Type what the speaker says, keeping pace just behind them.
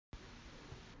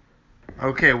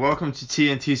Okay, welcome to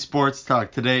TNT Sports Talk.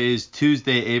 Today is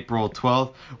Tuesday, April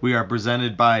 12th. We are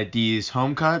presented by D's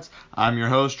Home Cuts. I'm your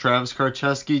host, Travis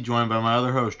Karcheski, joined by my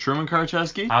other host, Truman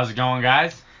Karcheski. How's it going,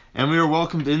 guys? And we are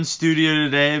welcomed in studio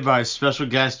today by special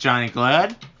guest Johnny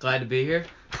Glad. Glad to be here.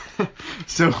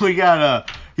 So we got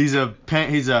he's a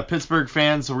Pittsburgh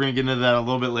fan, so we're gonna get into that a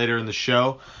little bit later in the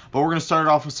show. But we're gonna start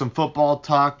off with some football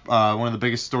talk. One of the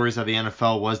biggest stories of the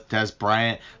NFL was Dez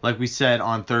Bryant. Like we said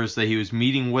on Thursday, he was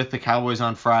meeting with the Cowboys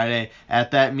on Friday.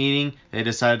 At that meeting, they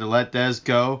decided to let Dez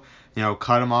go.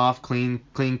 Cut him off, clean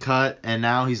cut, and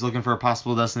now he's looking for a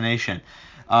possible destination.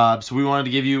 So we wanted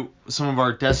to give you some of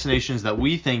our destinations that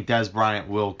we think Dez Bryant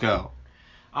will go.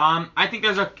 I think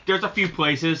there's a few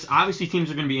places. Obviously,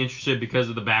 teams are going to be interested because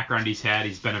of the background he's had.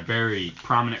 He's been a very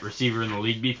prominent receiver in the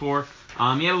league before.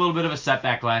 He had a little bit of a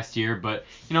setback last year, but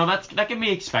that can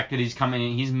be expected.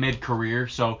 He's mid-career,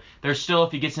 so there's still,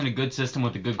 if he gets in a good system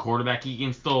with a good quarterback, he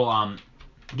can still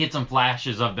get some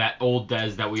flashes of that old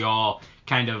Dez that we all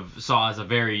kind of saw as a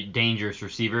very dangerous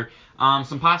receiver.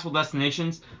 Some possible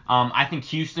destinations. I think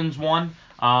Houston's one.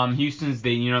 Houston's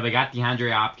they got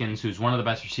DeAndre Hopkins, who's one of the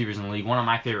best receivers in the league, one of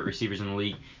my favorite receivers in the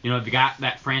league. They got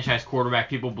that franchise quarterback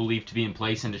people believe to be in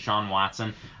place in Deshaun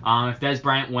Watson. If Dez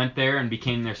Bryant went there and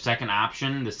became their second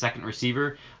option, the second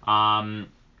receiver,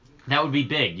 that would be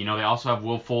big. They also have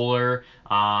Will Fuller,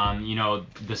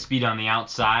 the speed on the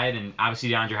outside, and obviously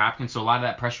DeAndre Hopkins. So a lot of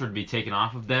that pressure would be taken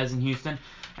off of Dez in Houston.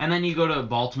 And then you go to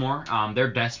Baltimore. They're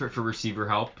desperate for receiver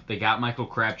help. They got Michael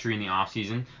Crabtree in the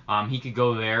offseason. He could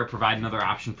go there, provide another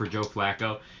option for Joe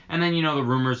Flacco. And then, the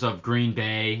rumors of Green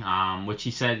Bay, which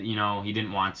he said, he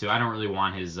didn't want to. I don't really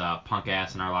want his punk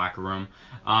ass in our locker room.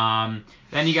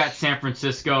 Then you got San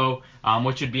Francisco,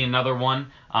 which would be another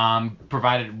one,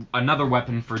 provided another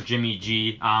weapon for Jimmy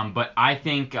G. But I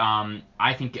think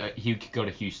he could go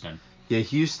to Houston. Yeah,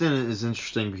 Houston is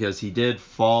interesting because he did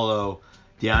follow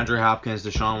DeAndre Hopkins,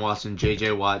 Deshaun Watson,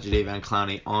 J.J. Watt, Jadeveon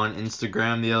Clowney on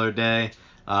Instagram the other day.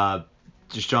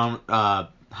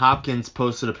 Hopkins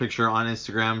posted a picture on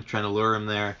Instagram trying to lure him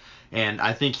there. And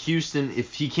I think Houston,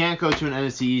 if he can't go to an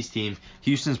NFC East team,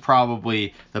 Houston's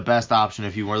probably the best option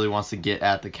if he really wants to get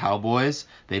at the Cowboys.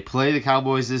 They play the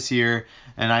Cowboys this year,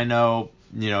 and I know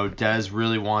Dez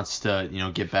really wants to,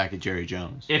 get back at Jerry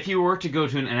Jones. If he were to go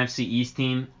to an NFC East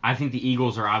team, I think the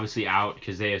Eagles are obviously out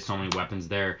because they have so many weapons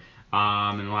there.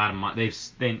 And a lot of money. They've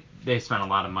spent a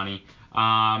lot of money.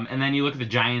 And then you look at the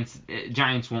Giants.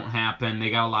 Giants won't happen. They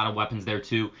got a lot of weapons there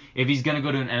too. If he's gonna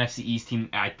go to an NFC East team,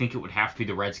 I think it would have to be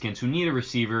the Redskins, who need a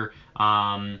receiver.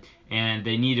 And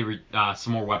they need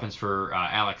some more weapons for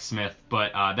Alex Smith.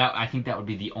 But I think that would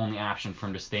be the only option for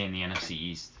him to stay in the NFC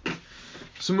East.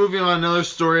 So moving on, another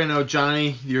story. I know,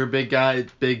 Johnny, you're a big guy,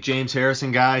 big James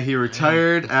Harrison guy. He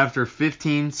retired after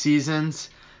 15 seasons.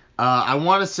 I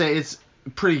want to say it's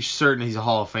pretty certain he's a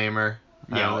Hall of Famer.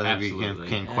 Yeah, I don't think we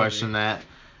can question that.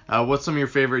 What's some of your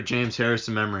favorite James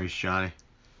Harrison memories, Johnny?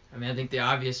 I think the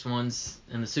obvious ones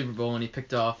in the Super Bowl when he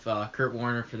picked off Kurt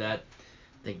Warner for that,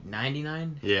 I think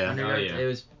 99. Yeah. It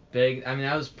was big.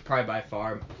 That was probably by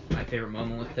far my favorite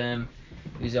moment with him.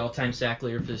 He was the all-time sack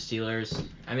leader for the Steelers.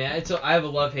 I have a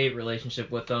love-hate relationship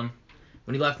with him.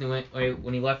 When he left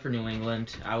for New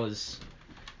England, I was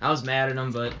mad at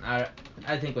him, but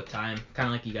I think with time, kind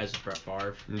of like you guys with Brett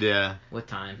Favre. Yeah. With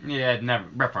time. Yeah,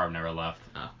 Brett Favre never left.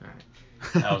 Oh, all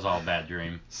right. That was all a bad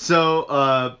dream.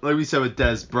 So, like we said with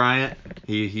Dez Bryant,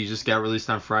 he just got released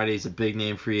on Friday. He's a big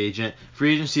name free agent.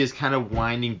 Free agency is kind of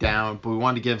winding down, but we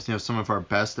wanted to give some of our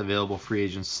best available free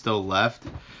agents still left.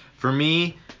 For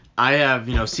me, I have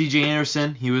C.J.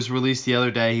 Anderson. He was released the other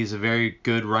day. He's a very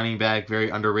good running back, very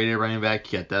underrated running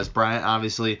back. You got Dez Bryant,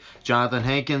 obviously. Jonathan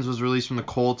Hankins was released from the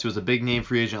Colts. He was a big name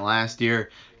free agent last year.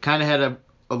 Kind of had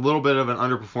a little bit of an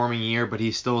underperforming year, but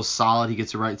he's still solid. He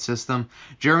gets the right system.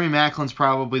 Jeremy Maclin's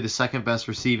probably the second best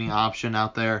receiving option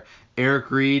out there.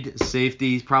 Eric Reed,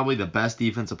 safety, he's probably the best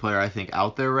defensive player I think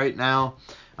out there right now.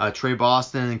 Trey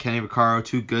Boston and Kenny Vaccaro,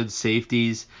 two good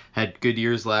safeties, had good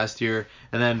years last year.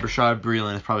 And then Rashad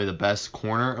Breeland is probably the best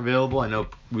corner available. I know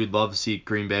we'd love to see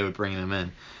Green Bay would bring them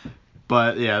in.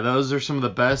 But yeah, those are some of the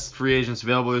best free agents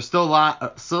available. There's still a lot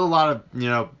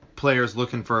of players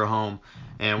looking for a home,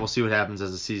 and we'll see what happens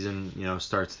as the season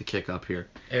starts to kick up here.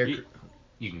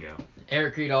 You can go.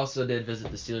 Eric Reed also did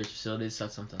visit the Steelers facilities, so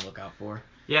that's something to look out for.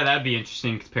 Yeah, that'd be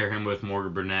interesting to pair him with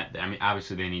Morgan Burnett.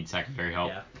 Obviously they need secondary help.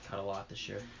 Yeah, cut a lot this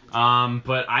year.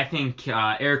 But I think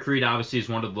Eric Reed obviously is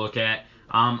one to look at.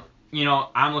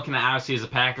 I'm looking at, obviously, as a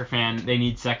Packer fan, they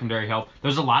need secondary help.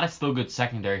 There's a lot of still good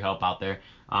secondary help out there.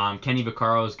 Kenny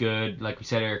Vaccaro is good. Like we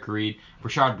said, Eric Reed.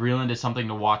 Rashad Breeland is something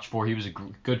to watch for. He was a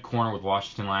good corner with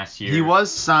Washington last year. He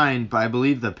was signed by, I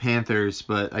believe, the Panthers,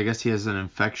 but I guess he has an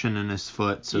infection in his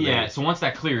foot. So so once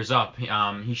that clears up,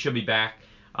 he should be back.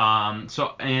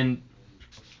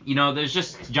 There's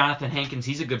just Jonathan Hankins.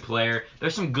 He's a good player.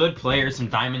 There's some good players, some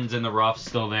diamonds in the rough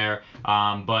still there.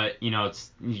 But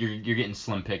you're getting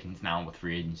slim pickings now with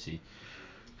free agency.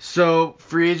 So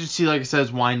free agency, like I said,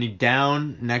 is winding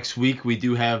down. Next week we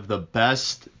do have the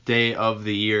best day of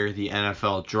the year, the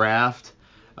NFL draft.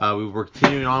 We're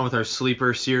continuing on with our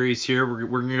sleeper series here.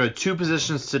 We're going to go 2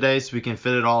 positions today so we can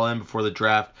fit it all in before the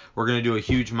draft. We're going to do a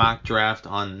huge mock draft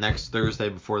on next Thursday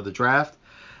before the draft.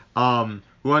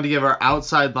 We wanted to give our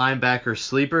outside linebacker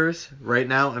sleepers right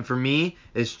now, and for me,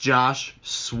 it's Josh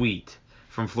Sweet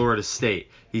from Florida State.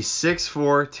 He's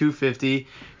 6'4", 250.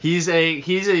 He's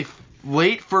a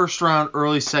late first round,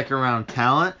 early second round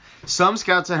talent. Some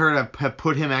scouts I heard have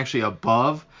put him actually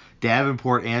above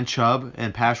Davenport and Chubb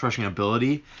in pass rushing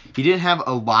ability. He didn't have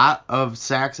a lot of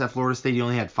sacks at Florida State. He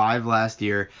only had 5 last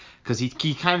year because he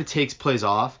kind of takes plays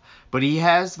off. But he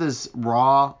has this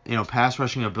raw, pass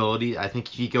rushing ability. I think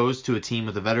if he goes to a team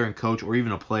with a veteran coach or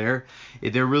even a player,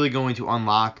 they're really going to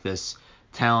unlock this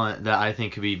talent that I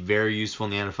think could be very useful in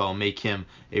the NFL and make him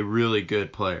a really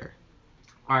good player.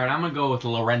 All right, I'm going to go with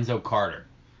Lorenzo Carter.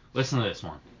 Listen to this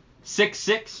one.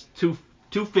 6'6",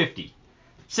 250.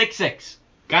 6'6".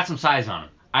 Got some size on him.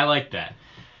 I like that.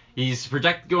 He's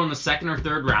projected to go in the 2nd or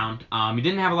 3rd round. He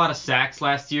didn't have a lot of sacks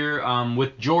last year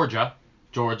with Georgia.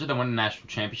 They won the national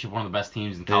championship, one of the best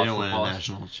teams in college football.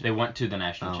 They went to the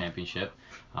national championship.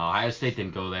 Ohio State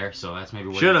didn't go there, so that's maybe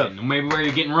where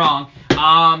you're getting wrong.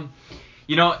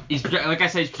 He's like I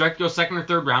said, he's projected to go 2nd or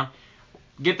 3rd round.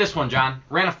 Get this one, John.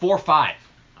 Ran a 4.5.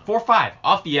 4.5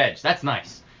 off the edge. That's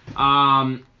nice. He had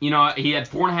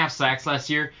 4.5 sacks last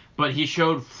year, but he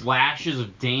showed flashes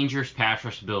of dangerous pass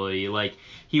rush ability. Like,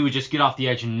 he would just get off the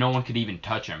edge and no one could even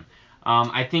touch him.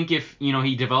 I think if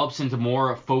he develops into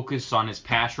more focus on his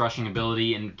pass rushing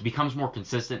ability and becomes more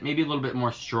consistent, maybe a little bit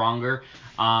more stronger,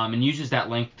 and uses that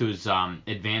length to his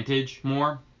advantage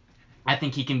more, I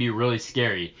think he can be really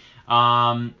scary.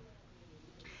 I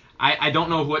don't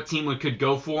know what team could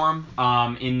go for him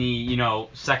in the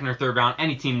 2nd or 3rd round.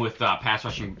 Any team with pass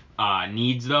rushing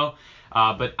needs though.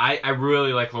 But I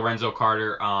really like Lorenzo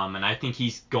Carter, and I think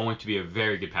he's going to be a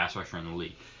very good pass rusher in the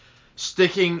league.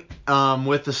 Sticking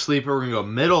with the sleeper, we're going to go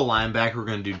middle linebacker. We're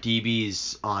going to do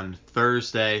DBs on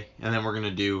Thursday, and then we're going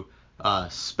to do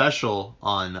special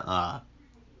on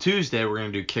Tuesday. We're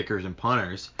going to do kickers and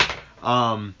punters.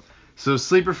 So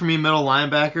sleeper for me, middle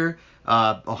linebacker.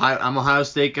 I'm Ohio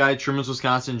State guy, Truman's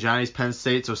Wisconsin, Johnny's Penn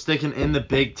State. So sticking in the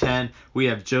Big Ten, we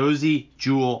have Josie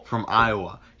Jewell from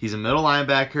Iowa. He's a middle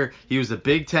linebacker. He was the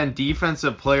Big Ten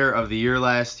Defensive Player of the Year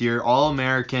last year,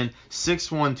 All-American, 6'1",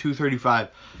 235.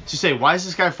 So you say, why is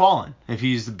this guy falling if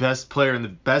he's the best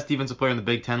defensive player in the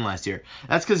Big Ten last year?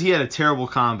 That's because he had a terrible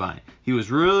combine. He was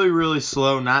really, really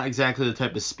slow, not exactly the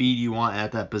type of speed you want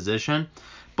at that position.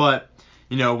 But,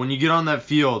 when you get on that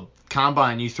field,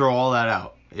 combine, you throw all that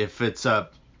out. If a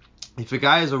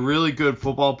guy is a really good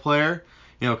football player,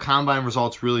 combine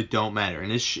results really don't matter.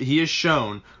 And he has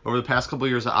shown over the past couple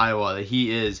of years at Iowa that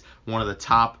he is one of the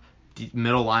top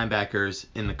middle linebackers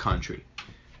in the country.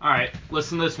 All right,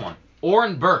 listen to this one.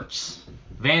 Oren Burks,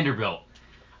 Vanderbilt.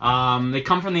 They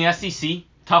come from the SEC,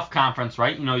 tough conference,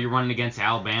 right? You're running against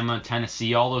Alabama,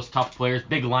 Tennessee, all those tough players,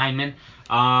 big linemen.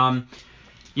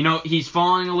 He's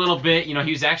falling a little bit. He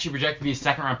was actually projected to be a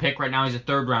 2nd-round pick. Right now he's a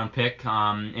 3rd-round pick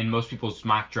in most people's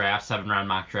mock drafts, 7-round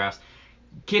mock drafts.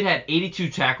 Kid had 82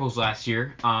 tackles last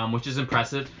year, which is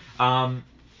impressive.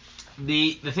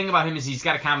 The thing about him is he's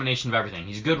got a combination of everything.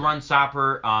 He's a good run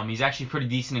stopper. He's actually pretty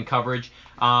decent in coverage.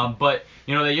 But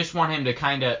they just want him to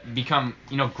kind of become,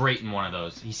 great in one of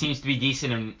those. He seems to be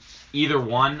decent in either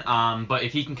one. But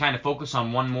if he can kind of focus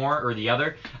on one more or the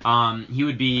other, he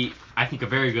would be, I think, a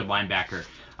very good linebacker.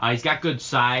 He's got good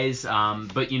size,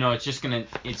 but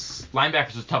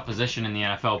linebacker's a tough position in the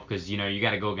NFL because you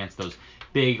got to go against those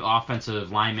big offensive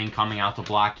linemen coming out to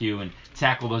block you and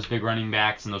tackle those big running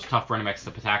backs and those tough running backs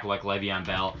to tackle like Le'Veon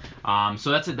Bell.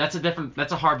 So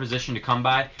that's a hard position to come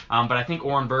by. But I think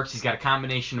Oren Burks, he's got a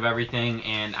combination of everything,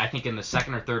 and I think in the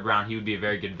 2nd or 3rd round he would be a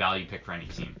very good value pick for any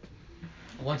team.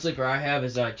 One sleeper I have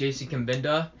is J.C.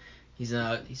 Kimbinda. He's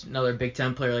another Big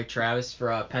Ten player like Travis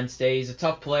for Penn State. He's a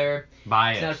tough player.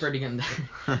 Bias. He's not afraid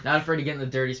to get in the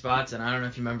dirty spots. And I don't know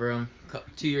if you remember him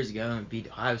 2 years ago and beat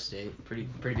Ohio State. Pretty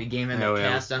big game. Had that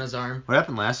cast on his arm. What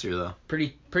happened last year though?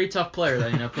 Pretty tough player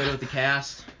though. Played with the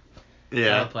cast.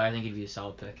 Yeah. Solid player. I think he'd be a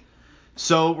solid pick.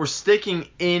 So we're sticking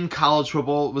in college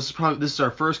football. This is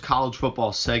our first college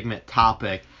football segment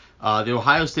topic. The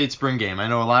Ohio State spring game. I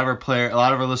know a lot of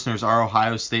our listeners are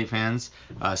Ohio State fans.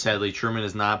 Sadly, Truman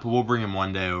is not, but we'll bring him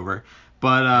one day over.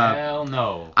 But Hell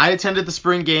no. I attended the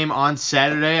spring game on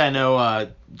Saturday. I know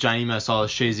Johnny, I saw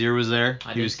Shazier was there.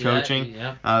 He was coaching.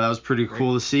 That was pretty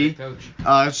cool to see. Great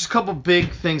coach. Just a couple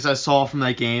big things I saw from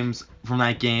that game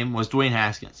was Dwayne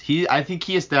Haskins. I think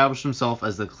he established himself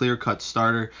as the clear-cut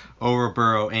starter over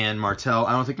Burrow and Martell.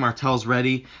 I don't think Martell's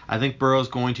ready. I think Burrow's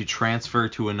going to transfer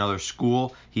to another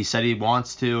school. He said he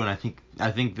wants to, and I think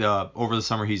over the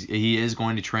summer he is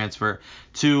going to transfer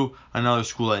to another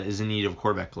school that is in need of a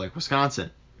quarterback like Wisconsin.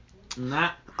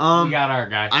 Nah. We got our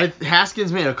guy.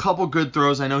 Haskins made a couple good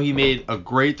throws. I know he made a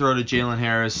great throw to Jalen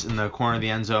Harris in the corner of the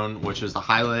end zone, which was the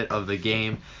highlight of the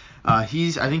game. I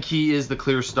think he is the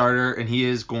clear starter, and he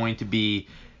is going to be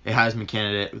a Heisman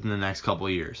candidate within the next couple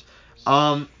of years.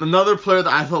 Another player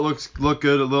that I thought looked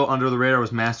good, a little under the radar,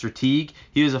 was Master Teague.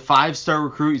 He was a 5-star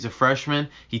recruit. He's a freshman.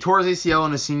 He tore his ACL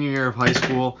in his senior year of high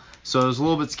school, so it was a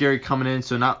little bit scary coming in.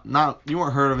 So you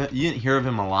didn't hear of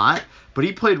him a lot, but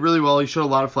he played really well. He showed a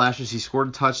lot of flashes. He scored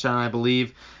a touchdown, I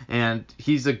believe, and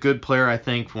he's a good player. I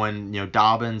think when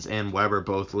Dobbins and Weber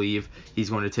both leave, he's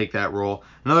going to take that role.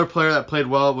 Another player that played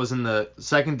well was in the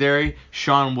secondary,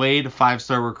 Sean Wade, a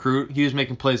 5-star recruit. He was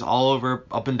making plays all over,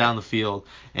 up and down the field,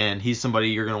 and he's somebody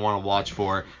you're going to want to watch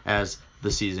for as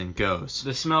the season goes.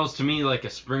 This smells to me like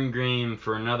a spring game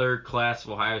for another class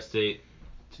of Ohio State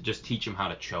to just teach them how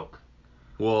to choke.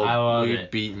 Well, we've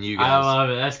beaten you guys. I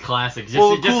love it. That's classic.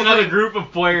 Just another group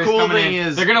of players coming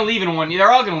in. They're gonna leave in 1 year.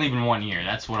 They're all gonna leave in 1 year.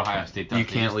 That's what Ohio State does. You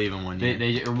can't leave in 1 year.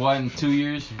 They or 1 2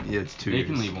 years. Yeah, it's 2 years.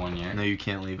 They can leave 1 year. No, you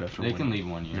can't leave after 1 year. They can leave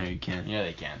 1 year. No, you can't. Yeah,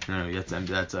 they can. No,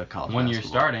 that's a college 1 year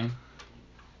basketball. starting.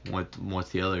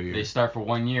 What's the other year? They start for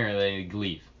 1 year. They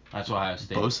leave. That's Ohio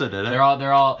State. Bosa did it. They're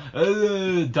all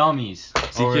dummies.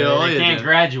 They can't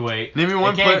graduate. Name me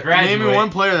one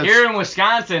player that's... Here in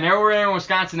Wisconsin, everywhere in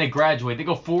Wisconsin, they graduate. They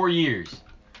go 4 years.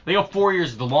 They go 4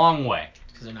 years the long way.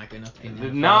 Because they're not good enough to get in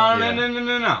the No.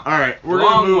 All right, we're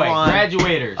going to move on.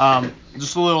 Graduators.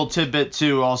 Just a little tidbit,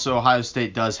 too. Also, Ohio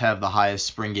State does have the highest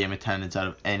spring game attendance out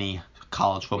of any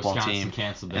college football Wisconsin team.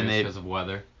 Canceled theirs because of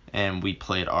weather. And we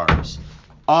played ours.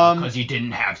 Because you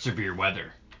didn't have severe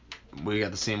weather. We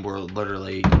got the same. We're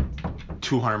literally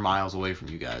 200 miles away from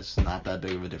you guys. Not that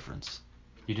big of a difference.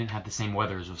 You didn't have the same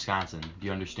weather as Wisconsin. Do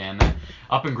you understand that?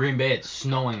 Up in Green Bay, it's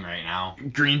snowing right now.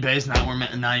 Green Bay's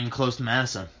not even close to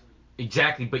Madison.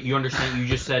 Exactly, but you understand. You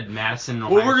just said Madison and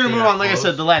Ohio Well, we're gonna State move on. Like close. I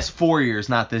said, the last 4 years,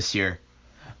 not this year.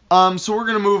 So we're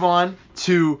gonna move on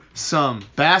to some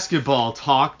basketball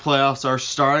talk. Playoffs are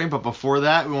starting, but before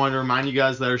that, we wanted to remind you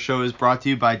guys that our show is brought to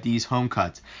you by D's Home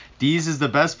Cuts. D's is the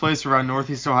best place around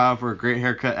Northeast Ohio for a great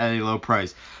haircut at a low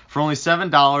price. For only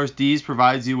 $7, D's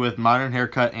provides you with modern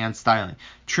haircut and styling.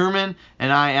 Truman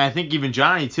and I think even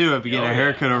Johnny too, have been getting a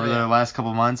haircut over the last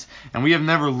couple months, and we have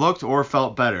never looked or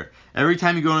felt better. Every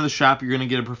time you go into the shop, you're going to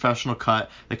get a professional cut.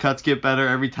 The cuts get better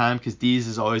every time because D's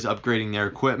is always upgrading their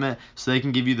equipment so they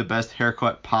can give you the best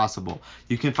haircut possible.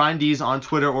 You can find D's on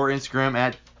Twitter or Instagram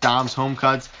at Dom's Home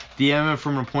Cuts. DM him for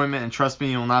an appointment, and trust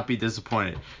me, you will not be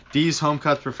disappointed. D's Home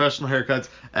Cuts, professional haircuts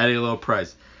at a low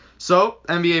price. So,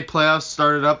 NBA playoffs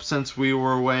started up since we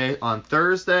were away on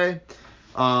Thursday.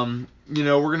 We're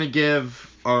going to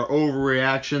give our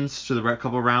overreactions to the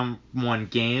couple round 1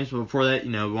 games. But before that,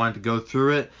 we wanted to go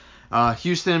through it.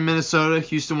 Houston and Minnesota.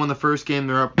 Houston won the first game.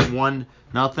 They're up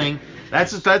 1-0.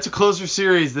 That's a closer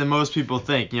series than most people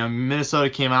think.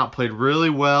 Minnesota came out, played really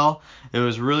well. It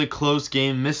was a really close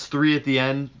game. Missed 3 at the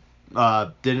end.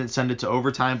 Didn't send it to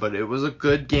overtime, but it was a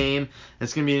good game.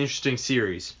 It's going to be an interesting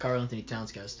series. Karl-Anthony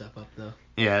Towns got to step up, though.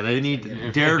 Yeah, they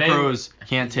need... Derrick Rose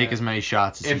can't take as many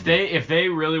shots as If they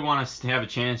really want to have a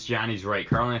chance, Johnny's right.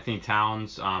 Karl-Anthony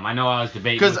Towns, I know I was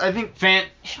debating... Because I think...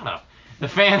 Shut up. The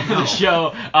fan of the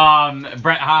show,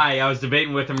 Brett High, I was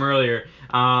debating with him earlier,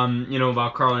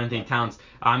 about Karl-Anthony Towns.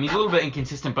 He's a little bit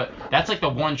inconsistent, but that's like the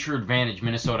one true advantage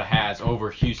Minnesota has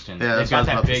over Houston. Yeah, They've got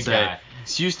that big guy.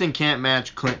 Houston can't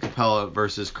match Clint Capella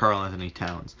versus Karl-Anthony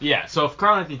Towns. Yeah, so if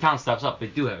Karl-Anthony Towns steps up, they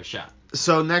do have a shot.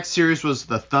 So next series was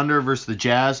the Thunder versus the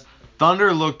Jazz.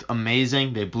 Thunder looked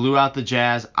amazing. They blew out the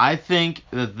Jazz. I think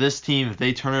that this team, if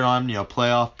they turn it on,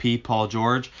 playoff Pete, Paul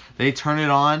George, they turn it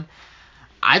on.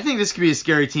 I think this could be a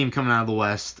scary team coming out of the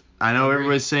West. I know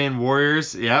everybody's saying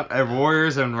Warriors. Yep,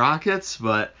 Warriors and Rockets,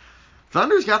 but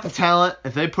Thunder's got the talent.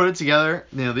 If they put it together,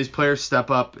 these players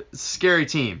step up. It's a scary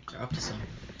team. They're up to something.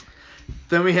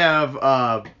 Then we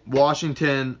have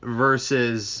Washington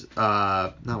versus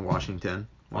not Washington.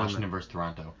 Washington versus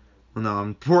Toronto.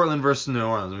 No, Portland versus New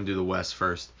Orleans. Let me do the West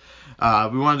first. We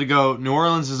wanted to go. New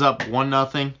Orleans is up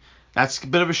 1-0. That's a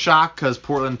bit of a shock because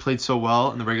Portland played so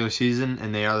well in the regular season,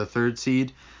 and they are the 3rd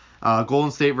seed.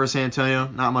 Golden State versus San Antonio.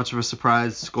 Not much of a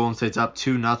surprise. Golden State's up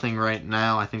 2-0 right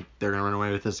now. I think they're gonna run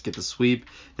away with this, get the sweep.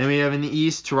 Then we have in the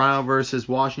East, Toronto versus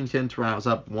Washington. Toronto's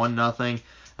up 1-0.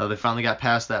 They finally got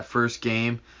past that first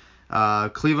game.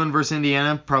 Cleveland versus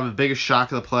Indiana, probably the biggest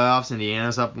shock of the playoffs.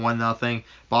 Indiana's up 1-0.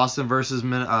 Boston versus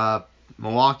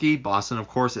Milwaukee. Boston, of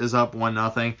course, is up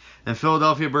 1-0. And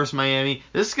Philadelphia versus Miami.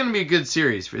 This is going to be a good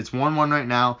series. It's 1-1 right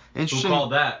now. Who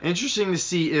called that? Interesting to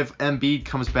see if Embiid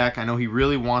comes back. I know he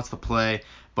really wants to play,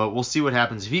 but we'll see what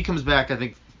happens. If he comes back, I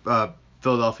think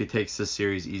Philadelphia takes this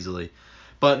series easily.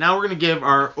 But now we're going to give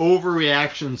our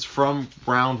overreactions from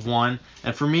round 1.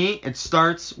 And for me, it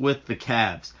starts with the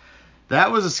Cavs.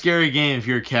 That was a scary game if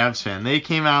you're a Cavs fan. They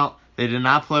came out, they did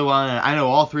not play well. And I know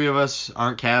all 3 of us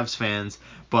aren't Cavs fans,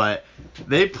 but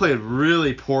they played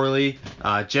really poorly.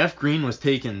 Jeff Green was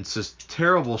taking just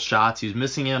terrible shots. He was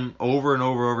missing him over and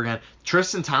over again.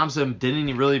 Tristan Thompson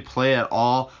didn't really play at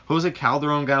all. Jose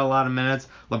Calderon got a lot of minutes.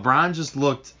 LeBron just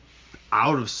looked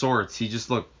out of sorts. He just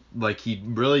looked like he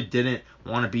really didn't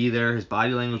want to be there. His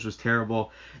body language was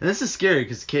terrible. And this is scary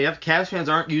because Cavs fans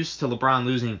aren't used to LeBron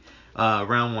losing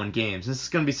round 1 games. This is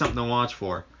going to be something to watch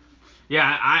for.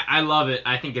 Yeah, I love it.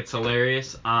 I think it's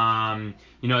hilarious.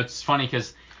 It's funny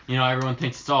because, everyone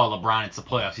thinks it's all LeBron. It's the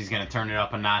playoffs. He's going to turn it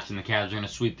up a notch, and the Cavs are going to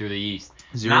sweep through the East.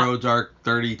 Dark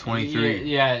 30, 23.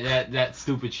 Yeah, that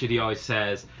stupid shit he always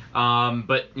says.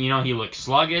 But, he looked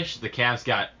sluggish. The Cavs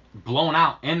got blown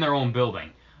out in their own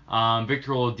building.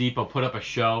 Victor Oladipo put up a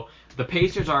show. The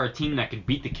Pacers are a team that could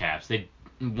beat the Cavs. They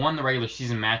won the regular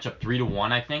season matchup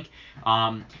 3-1, I think.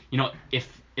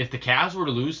 If the Cavs were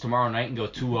to lose tomorrow night and go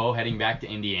 2-0 heading back to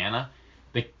Indiana,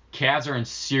 the Cavs are in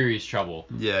serious trouble.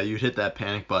 Yeah, you'd hit that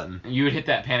panic button.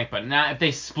 Now, if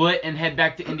they split and head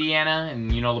back to Indiana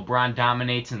and, LeBron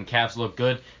dominates and the Cavs look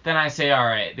good, then I say, all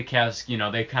right, the Cavs,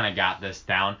 they kind of got this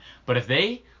down. But if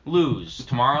they lose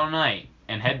tomorrow night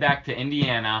and head back to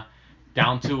Indiana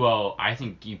down 2-0, I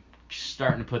think you're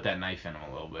starting to put that knife in them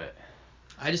a little bit.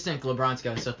 I just think LeBron's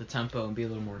got to set the tempo and be a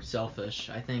little more selfish.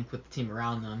 I think with the team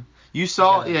around them. You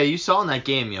saw in that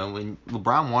game, when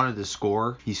LeBron wanted to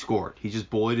score, he scored. He just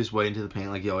bullied his way into the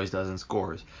paint like he always does and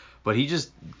scores. But he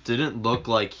just didn't look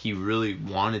like he really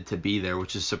wanted to be there,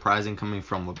 which is surprising coming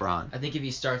from LeBron. I think if he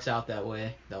starts out that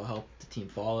way, that will help the team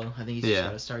follow. I think he's just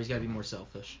got to start. He's got to be more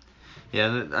selfish.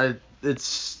 Yeah,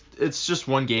 it's just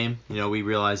one game. We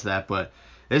realize that, but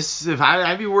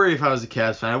I'd be worried if I was a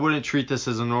Cavs fan. I wouldn't treat this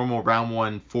as a normal round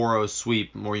 1 4-0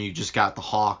 sweep where you just got the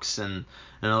Hawks and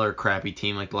another crappy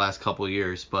team like the last couple of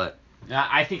years. But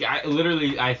I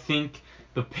think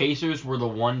the Pacers were the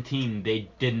one team they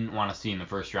didn't want to see in the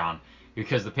first round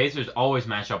because the Pacers always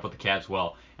match up with the Cavs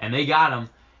well, and they got them.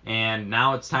 And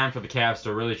now it's time for the Cavs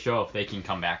to really show if they can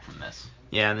come back from this.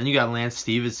 Yeah, and then you got Lance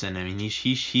Stevenson. I mean,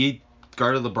 he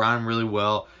guarded LeBron really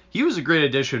well. He was a great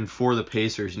addition for the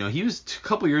Pacers. He was a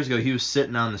couple years ago. He was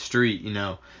sitting on the street.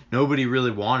 Nobody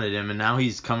really wanted him, and now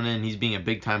he's coming in. He's being a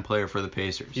big time player for the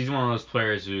Pacers. He's one of those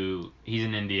players he's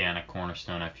an Indiana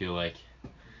cornerstone. I feel like.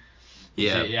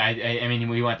 Yeah. I mean,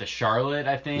 we went to Charlotte,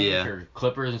 I think, yeah. or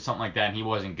Clippers or something like that, and he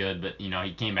wasn't good. But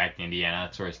he came back to Indiana.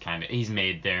 That's where he's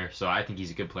made there. So I think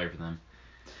he's a good player for them.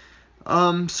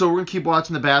 So we're gonna keep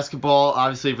watching the basketball.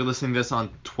 Obviously, if you're listening to this on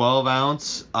 12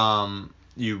 ounce,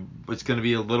 it's gonna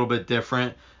be a little bit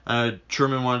different.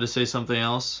 Truman wanted to say something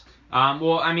else.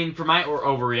 Well, I mean, for my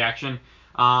overreaction,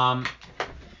 I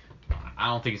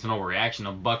don't think it's an overreaction.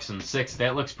 The Bucks in 6,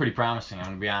 that looks pretty promising. I'm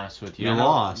gonna be honest with you. You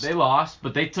lost. They lost,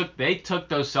 but they took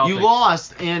those Celtics. You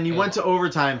lost, and you went to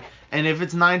overtime. And if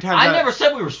it's 9 times, I never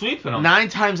said we were sweeping them. 9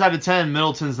 times out of 10,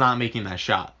 Middleton's not making that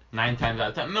shot. 9 times out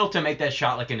of 10, Middleton made that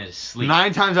shot like in his sleep.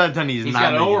 9 times out of 10, he's not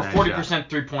got an over making that 40% shot.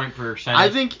 3-point percentage. I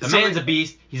think the man's a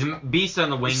beast. He's a beast on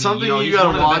the wing. Something he's one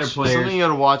of the better players. Something you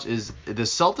gotta watch is the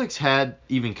Celtics had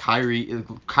even Kyrie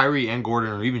and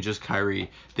Gordon, or even just Kyrie.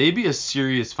 They'd be a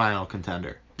serious final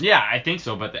contender. Yeah, I think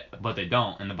so, but they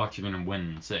don't, and the Bucks are gonna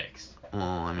win in 6. Well,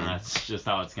 I mean, that's just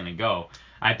how it's gonna go.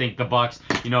 I think the Bucks,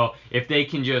 if they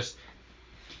can just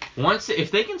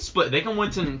if they can split, they can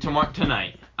win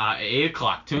tonight at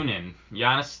 8:00. Tune in,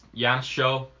 Giannis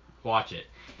show, watch it.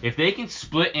 If they can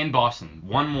split in Boston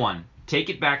 1-1, take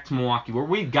it back to Milwaukee where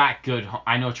we've got good.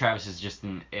 I know Travis is just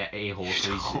an a-hole,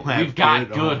 so we've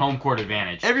got good home court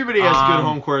advantage. Everybody has good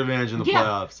home court advantage in the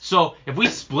playoffs. So if we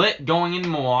split going into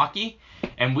Milwaukee,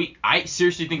 and I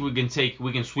seriously think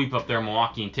we can sweep up there in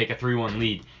Milwaukee and take a 3-1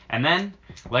 lead. And then,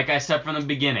 like I said from the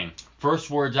beginning, first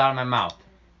words out of my mouth,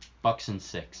 Bucks in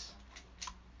 6.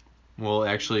 Well,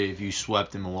 actually, if you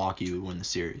swept in Milwaukee, you would win the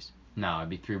series. No, it'd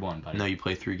be 3-1, buddy. No, you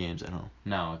play 3 games at home.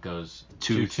 No, it goes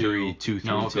 2-3, 2-3.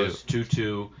 No, it goes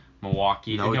 2-2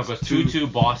 Milwaukee. No, No, it goes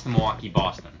 2-2 Boston, Milwaukee,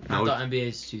 Boston. I No, thought NBA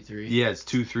is 2-3. Yeah, it's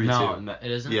 2-3-2. No,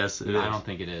 It isn't? Yes, it is. I don't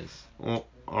think it is. Well,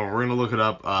 we're gonna look it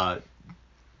up.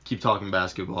 Keep talking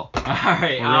basketball. All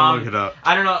right. We're gonna look it up.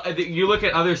 I don't know. You look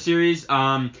at other series.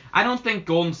 I don't think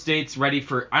Golden State's ready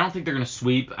for. I don't think they're gonna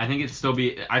sweep. I think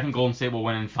I think Golden State will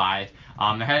win in 5.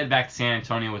 They're headed back to San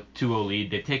Antonio with 2-0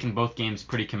 lead. They've taken both games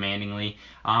pretty commandingly.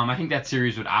 I think that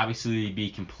series would obviously be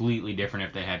completely different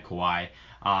if they had Kawhi.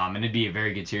 And it'd be a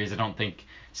very good series. I don't think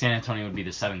San Antonio would be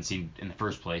the 7th seed in the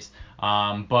first place.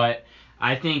 But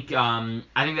I think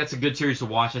that's a good series to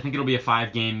watch. I think it'll be a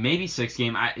 5-game, maybe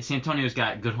 6-game. San Antonio's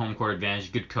got good home court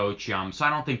advantage, good coach. So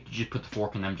I don't think you just put the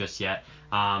fork in them just yet.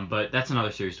 But that's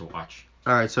another series to watch.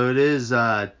 All right, so it is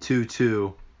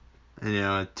 2-2,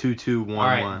 and 2-2-1-1. All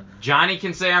right, Johnny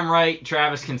can say I'm right.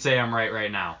 Travis can say I'm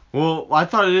right now. Well, I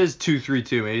thought it is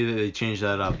 2-3-2. Maybe they changed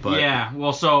that up, but Yeah.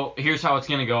 Well, so here's how it's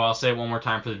gonna go. I'll say it one more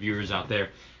time for the viewers out there.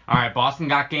 All right, Boston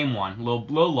got game 1.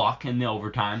 Little luck in the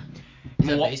overtime. Is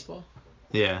that baseball?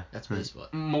 Yeah. That's baseball.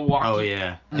 Milwaukee. Oh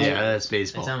yeah, that's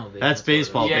baseball. It's MLB. That's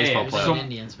baseball. Yeah, baseball yeah. playoffs. So-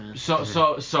 Indians, man.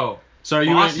 So Sorry,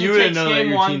 you Boston didn't takes know that game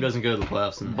your 1. team doesn't go to the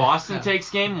playoffs. Boston takes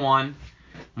game 1.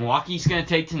 Milwaukee's gonna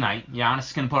take tonight. Giannis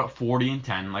is gonna put up 40 and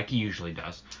 10 like he usually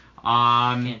does.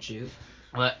 Can't shoot.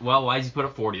 Well, why does he put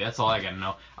up 40? That's all I gotta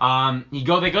know. They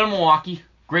go to Milwaukee.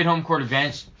 Great home court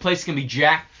advantage. Place is gonna be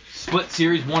jacked. Split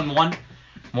series 1-1.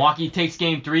 Milwaukee takes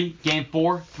game 3. Game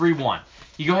 4, 3-1.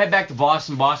 You go head back to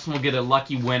Boston. Boston will get a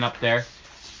lucky win up there.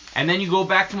 And then you go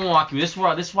back to Milwaukee. This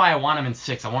is why I want them in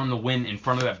 6. I want them to win in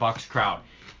front of that Bucks crowd.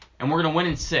 And we're going to win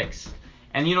in 6.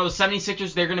 And the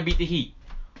 76ers, they're going to beat the Heat.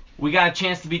 We got a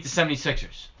chance to beat the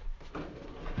 76ers.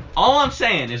 All I'm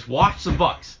saying is watch the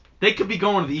Bucks. They could be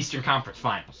going to the Eastern Conference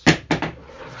Finals. All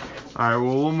right,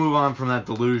 well, we'll move on from that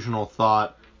delusional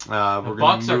thought. The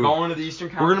Bucks are going to the Eastern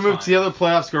Conference We're going to move to the Finals. other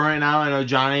playoffs going right now. I know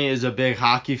Johnny is a big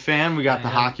hockey fan. We got the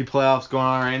hockey playoffs going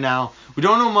on right now. We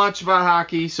don't know much about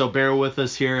hockey, so bear with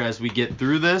us here as we get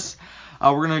through this.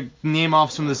 We're going to name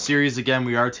off some of the series again.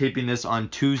 We are taping this on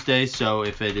Tuesday, so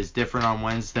if it is different on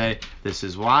Wednesday, this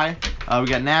is why. We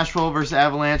got Nashville versus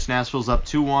Avalanche. Nashville's up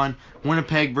 2-1.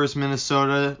 Winnipeg versus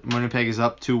Minnesota. Winnipeg is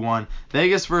up 2-1.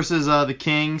 Vegas versus the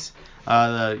Kings.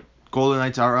 The Golden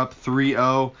Knights are up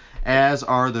 3-0. As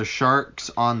are the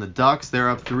Sharks on the Ducks. They're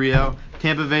up 3-0.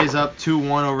 Tampa Bay's up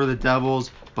 2-1 over the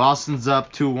Devils. Boston's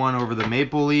up 2-1 over the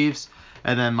Maple Leafs.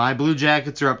 And then my Blue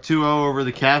Jackets are up 2-0 over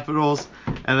the Capitals.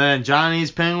 And then Johnny's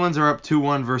Penguins are up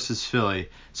 2-1 versus Philly.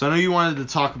 So I know you wanted to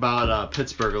talk about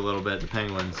Pittsburgh a little bit, the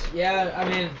Penguins. Yeah, I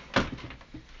mean,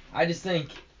 I just think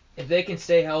if they can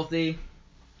stay healthy,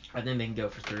 I think they can go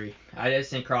for 3. I just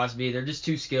think Crosby, they're just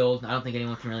too skilled. I don't think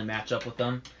anyone can really match up with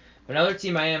them. But another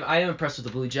team I am impressed with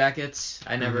the Blue Jackets.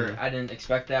 I didn't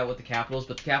expect that with the Capitals,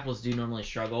 but the Capitals do normally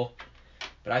struggle.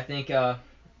 But I think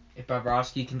if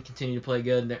Bobrovsky can continue to play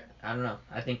good, I don't know.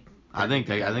 I think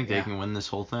they can win this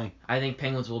whole thing. I think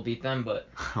Penguins will beat them, but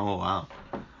Oh wow.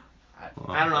 I don't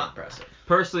know. Impressive.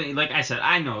 Personally, like I said,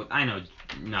 I know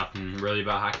nothing really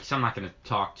about hockey, so I'm not going to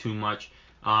talk too much.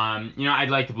 I'd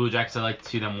like the Blue Jackets. I'd like to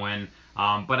see them win.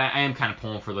 But I am kind of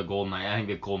pulling for the Golden Knights. I think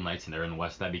the Golden Knights in there in the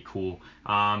West, that'd be cool.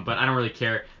 But I don't really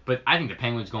care. But I think the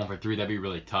Penguins going for 3, that'd be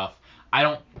really tough.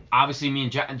 Obviously, me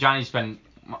and Johnny's been,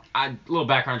 a little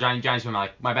background on Johnny. Johnny's been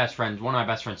my best friend, one of my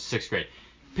best friends, 6th grade.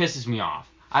 Pisses me off.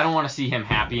 I don't want to see him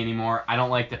happy anymore. I don't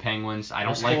like the Penguins. I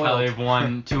don't like how they've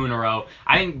won 2 in a row.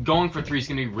 I think going for 3 is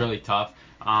going to be really tough.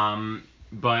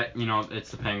 But,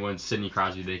 it's the Penguins. Sidney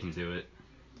Crosby, they can do it.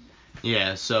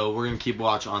 Yeah, so we're going to keep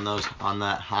watch on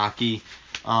that hockey.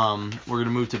 We're going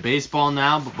to move to baseball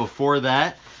now, but before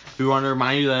that, we want to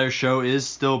remind you that our show is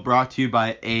still brought to you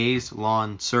by A's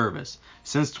Lawn Service.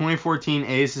 Since 2014,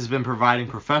 A's has been providing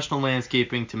professional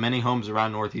landscaping to many homes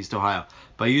around Northeast Ohio.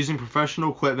 By using professional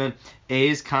equipment,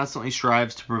 A's constantly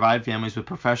strives to provide families with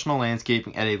professional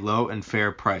landscaping at a low and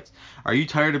fair price. Are you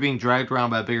tired of being dragged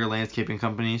around by bigger landscaping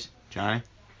companies? Johnny?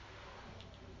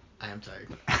 I am tired.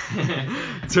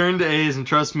 Turn to A's and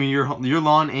trust me, your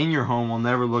lawn and your home will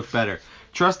never look better.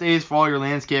 Trust A's for all your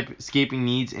landscaping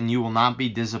needs and you will not be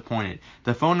disappointed.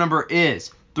 The phone number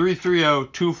is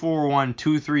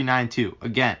 330-241-2392.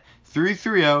 Again,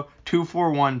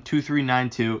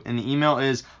 330-241-2392, and the email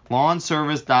is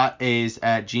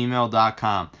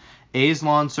lawnservice.a's@gmail.com. A's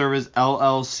Lawn Service,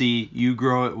 LLC. You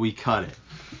grow it, we cut it.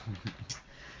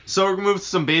 So we're going to move to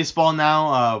some baseball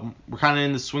now. We're kind of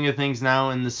in the swing of things now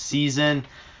in the season.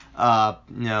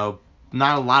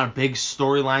 not a lot of big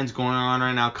storylines going on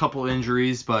right now. A couple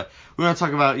injuries, but we're gonna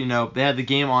talk about, they had the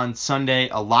game on Sunday.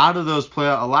 A lot of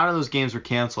those games were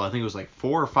canceled. I think it was like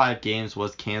 4 or 5 games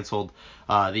was canceled.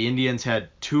 The Indians had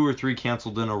 2 or 3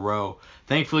 canceled in a row.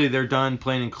 Thankfully, they're done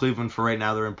playing in Cleveland for right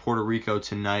now. They're in Puerto Rico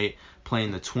tonight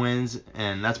playing the Twins,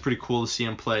 and that's pretty cool to see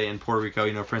him play in Puerto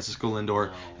Rico. Francisco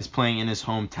Lindor is playing in his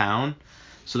hometown,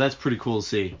 so that's pretty cool to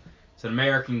see. It's an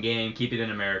American game. Keep it in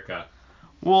America.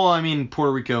 Well, I mean,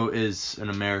 Puerto Rico is an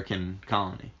American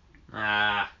colony.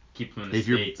 Keep them in the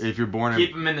States. If you're born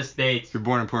Keep them in the States. If you're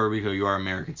born in Puerto Rico, you are an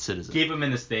American citizen. Keep them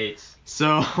in the States.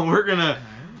 So we're gonna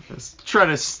try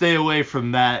to stay away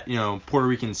from that, Puerto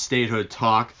Rican statehood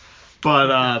talk.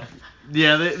 But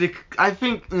I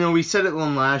think we said it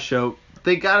on the last show.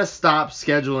 They gotta stop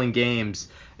scheduling games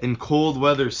in cold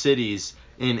weather cities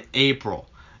in April.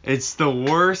 It's the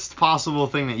worst possible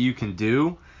thing that you can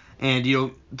do. And,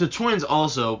 the Twins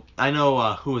also, I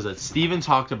know, who was it? Steven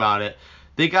talked about it.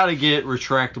 They got to get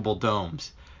retractable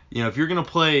domes. If you're going to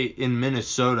play in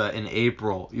Minnesota in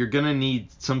April, you're going to need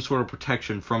some sort of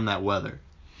protection from that weather.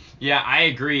 Yeah, I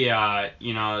agree.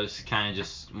 It's kind of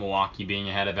just Milwaukee being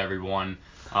ahead of everyone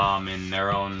in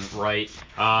their own right.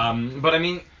 But, I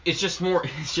mean, it's just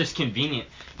convenient.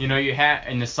 You have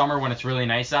in the summer when it's really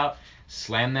nice out,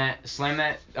 slam that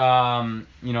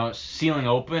ceiling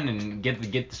open and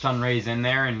get the sun rays in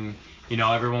there, and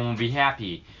everyone will be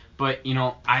happy. But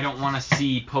I don't want to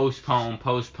see postpone and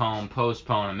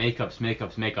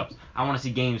makeups. I want to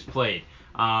see games played.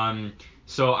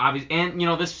 So obviously, and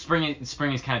this spring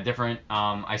is kind of different.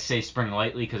 I say spring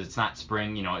lightly because it's not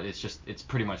spring. It's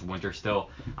pretty much winter still.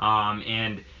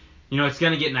 And it's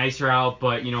gonna get nicer out,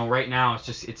 but right now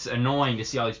it's annoying to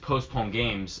see all these postponed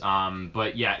games.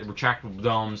 But yeah, retractable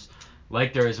domes,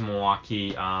 like there is in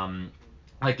Milwaukee,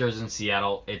 like there is in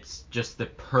Seattle, it's just the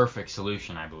perfect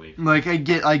solution, I believe. Like I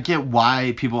get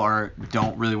why people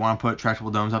don't really want to put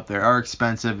retractable domes up. They are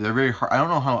expensive. They're very hard. I don't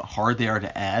know how hard they are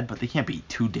to add, but they can't be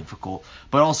too difficult.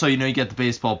 But also, you get the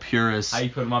baseball purists. How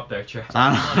you put them up there, Trey? A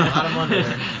lot of money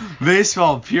there.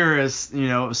 Baseball purists,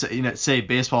 say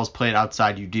baseball is played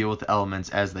outside. You deal with the elements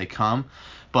as they come.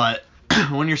 But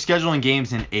when you're scheduling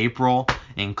games in April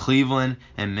in Cleveland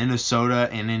and Minnesota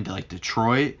and into like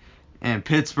Detroit and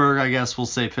Pittsburgh, I guess we'll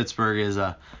say Pittsburgh is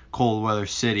a cold weather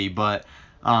city, but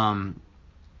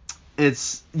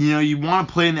it's you want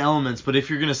to play in the elements, but if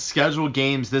you're going to schedule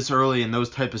games this early in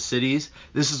those type of cities,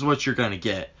 this is what you're going to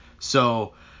get.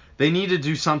 So they need to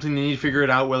do something. They need to figure it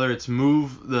out, whether it's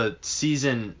move the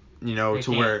season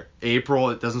where April,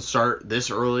 it doesn't start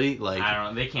this early. Like I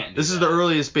don't know, they can't do this that. is the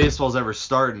earliest baseball's ever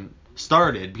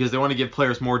started because they want to give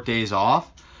players more days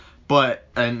off.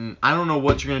 And I don't know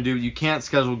what you're going to do. You can't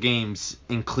schedule games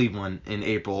in Cleveland in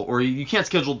April, or you can't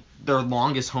schedule their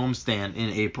longest homestand in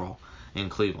April in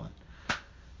Cleveland.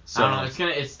 So I don't know.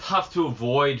 It's tough to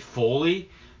avoid fully,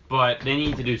 but they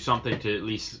need to do something to at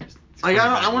least.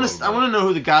 I want to know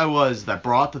who the guy was that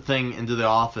brought the thing into the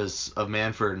office of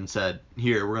Manfred and said,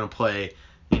 "Here, we're going to play,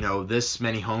 this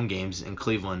many home games in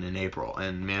Cleveland in April,"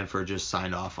 and Manfred just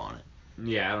signed off on it.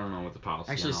 Yeah, I don't know what the policy.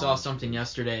 I actually saw something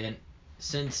yesterday, and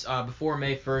since before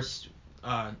May 1st,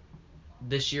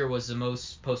 this year was the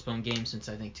most postponed game since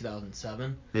I think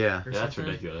 2007. Yeah, that's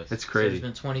ridiculous. It's crazy. So there's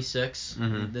been 26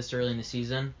 this early in the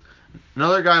season.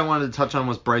 Another guy I wanted to touch on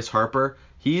was Bryce Harper.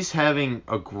 He's having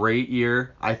a great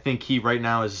year. I think he right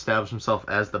now has established himself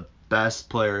as the best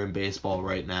player in baseball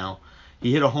right now.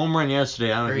 He hit a home run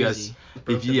yesterday. I don't know Crazy.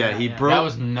 if you guys. He broke That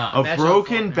was nuts. a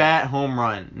broken bat home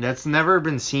run. That's never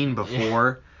been seen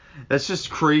before. Yeah. That's just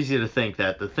crazy to think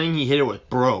that the thing he hit it with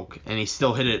broke, and he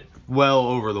still hit it well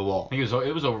over the wall. I think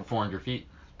it was over 400 feet.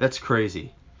 That's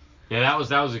crazy. Yeah, that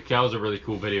was a really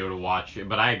cool video to watch.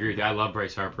 But I agree with you. I love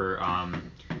Bryce Harper.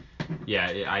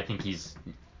 I think he's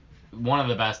one of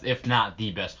the best, if not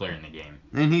the best player in the game.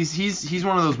 And he's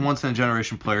one of those once in a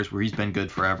generation players where he's been good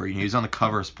forever. He was on the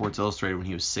cover of Sports Illustrated when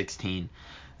he was 16.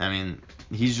 I mean,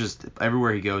 he's just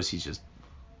everywhere he goes, he's just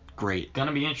great.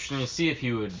 Gonna be interesting to see if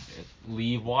he would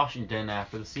leave Washington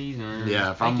after the season.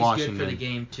 Yeah, if I I'm think Washington. He's good for the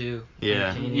game too.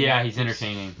 Yeah. Yeah, he's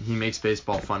entertaining. He makes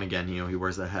baseball fun again. He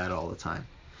wears that hat all the time.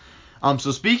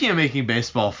 So speaking of making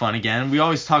baseball fun again, we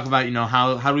always talk about,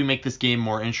 how do we make this game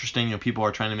more interesting? People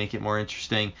are trying to make it more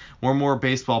interesting. We're more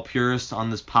baseball purists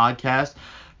on this podcast.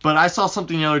 But I saw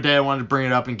something the other day. I wanted to bring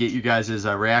it up and get you guys'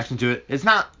 reaction to it. It's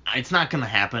not going to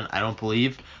happen, I don't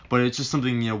believe. But it's just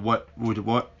something, what would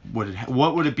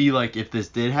it be like if this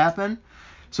did happen?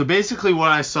 So basically what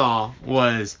I saw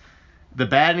was the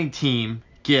batting team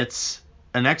gets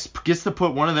to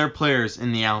put one of their players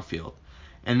in the outfield.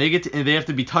 And they have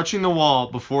to be touching the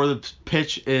wall before the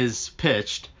pitch is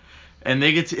pitched and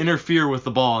they get to interfere with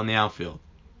the ball in the outfield.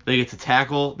 They get to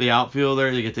tackle the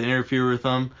outfielder. They get to interfere with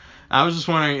them. I was just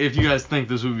wondering if you guys think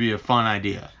this would be a fun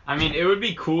idea. I mean, it would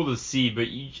be cool to see, but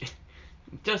you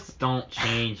just don't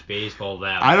change baseball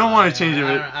that I don't much. want to change it.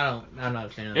 I'm not a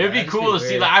fan of that. It would be cool to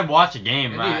see. Like, I'd watch a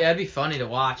game, It'd be funny to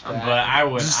watch, but I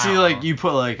would Just I see, don't like, know. you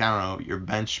put, like, I don't know, your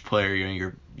bench player,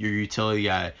 your utility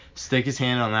guy, stick his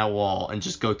hand on that wall and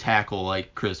just go tackle,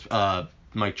 like,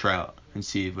 Mike Trout and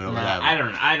see if it would happen.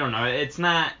 I don't know.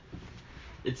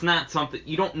 It's not something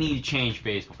you don't need to change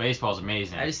baseball. Baseball's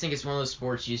amazing. I just think it's one of those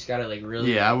sports you just gotta like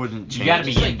really. Yeah, I wouldn't change. You gotta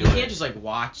be just, like, into you it. can't just like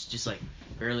watch, just like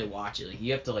barely watch it. Like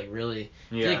you have to like really, if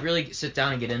you, Yeah. like really sit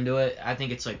down and get into it. I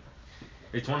think it's like.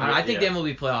 It's one of I think yeah. the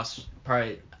MLB playoffs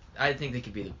probably. I think they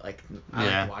could be like. I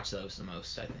Yeah. like to watch those the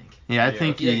most. I think. Yeah, I Yeah.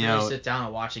 think, If you you like, know, really sit down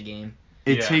and watch a game,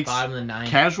 it Yeah. takes bottom of the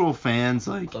ninth, casual fans,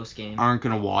 like, close game. aren't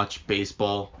going to watch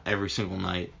baseball every single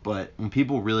night. But when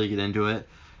people really get into it,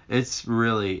 it's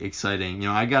really exciting. You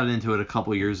know, I got into it a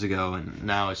couple years ago, and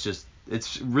now it's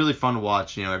really fun to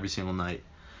watch, you know, every single night.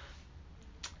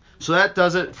 So that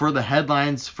does it for the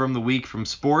headlines from the week from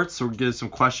sports. So we're getting some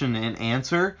question and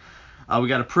answer. We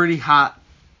got a pretty hot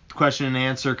question and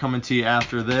answer coming to you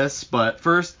after this. But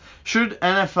first, should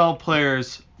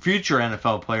future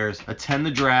NFL players attend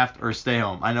the draft or stay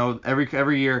home? I know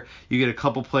every year you get a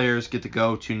couple players get to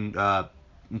go to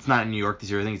it's not in New York this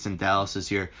year. I think it's in Dallas this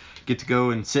year. Get to go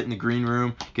and sit in the green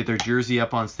room, get their jersey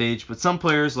up on stage. But some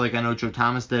players, like I know Joe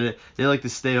Thomas did it, they like to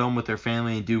stay home with their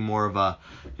family and do more of a,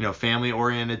 you know,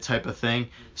 family-oriented type of thing.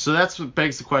 So that's what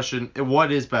begs the question: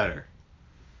 what is better?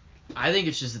 I think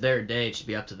it's just their day. It should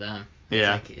be up to them.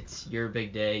 Yeah. It's like it's your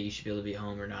big day. You should be able to be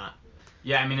home or not.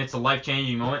 Yeah, I mean it's a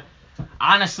life-changing moment.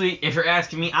 Honestly, if you're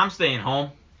asking me, I'm staying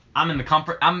home. I'm in the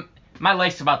comfort. My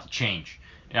life's about to change.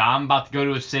 Yeah, I'm about to go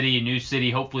to a new city.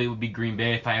 Hopefully it would be Green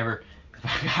Bay if I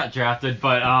got drafted,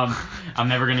 but I'm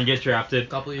never gonna get drafted.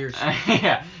 Couple years.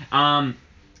 Yeah.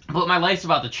 But my life's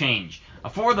about to change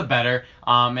for the better.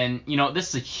 And you know this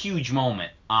is a huge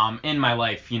moment in my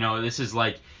life. You know this is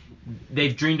like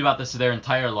they've dreamed about this their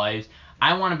entire lives.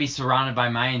 I want to be surrounded by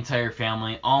my entire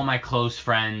family, all my close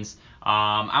friends.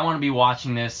 I want to be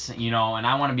watching this, you know, and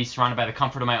I want to be surrounded by the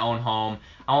comfort of my own home.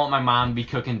 I want my mom to be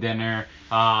cooking dinner.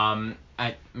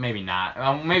 Maybe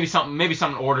not. Maybe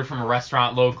something ordered from a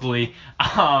restaurant locally.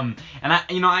 And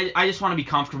I just want to be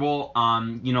comfortable.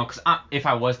 You know, because if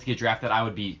I was to get drafted, I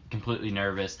would be completely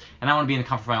nervous, and I want to be in the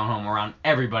comfort of my own home around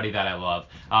everybody that I love.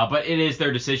 But it is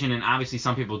their decision, and obviously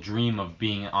some people dream of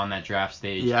being on that draft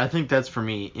stage. Yeah, I think that's for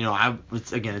me. You know,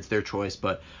 it's their choice,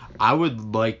 but I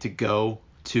would like to go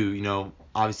to, you know,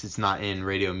 obviously it's not in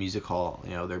Radio Music Hall.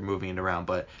 You know, they're moving it around,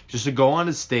 but just to go on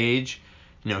the stage.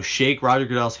 You know, shake Roger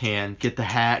Goodell's hand, get the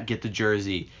hat, get the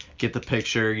jersey, get the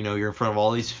picture. You know, you're in front of all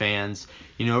these fans.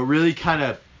 You know, it really kind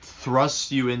of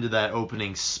thrusts you into that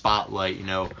opening spotlight. You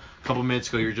know, a couple minutes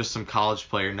ago you're just some college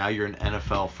player. Now you're an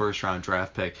NFL first-round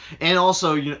draft pick. And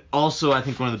also, I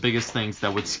think one of the biggest things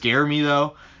that would scare me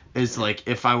though is like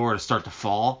if I were to start to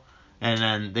fall. And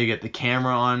then they get the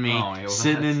camera on me,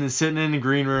 sitting in the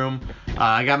green room.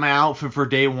 I got my outfit for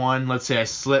day one. Let's say I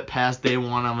slip past day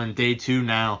one. I'm on day two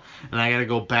now, and I got to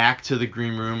go back to the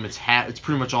green room. It's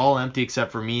pretty much all empty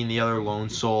except for me and the other lone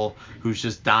soul who's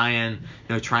just dying, you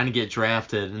know, trying to get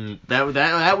drafted. And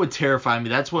that would terrify me.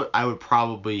 That's what I would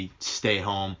probably stay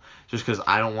home, just because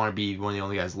I don't want to be one of the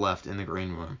only guys left in the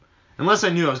green room. Unless I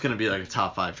knew I was going to be like a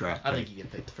top 5 draft pick. I think you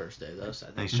get picked the first day though. So I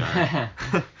think. Thanks,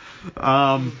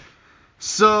 John.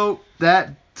 So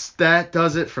that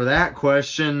does it for that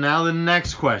question. Now the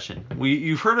next question.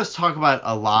 You've heard us talk about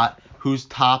a lot who are the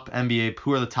top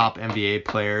NBA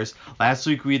players. Last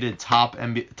week we did top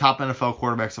NFL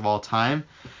quarterbacks of all time.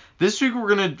 This week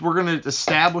we're gonna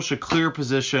establish a clear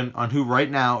position on who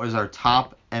right now is our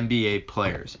top NBA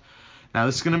players. Now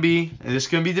this is gonna be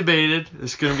debated.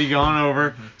 This is gonna be going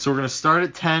over. So we're gonna start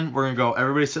at 10. We're gonna go.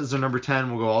 Everybody says their number 10.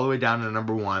 We'll go all the way down to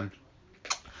number 1.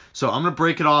 So I'm going to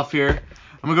break it off here.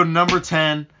 I'm going to go to number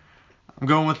 10. I'm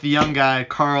going with the young guy,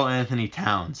 Karl Anthony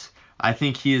Towns. I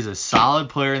think he is a solid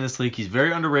player in this league. He's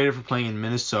very underrated for playing in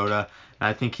Minnesota. And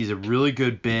I think he's a really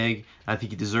good big. I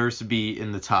think he deserves to be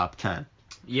in the top 10.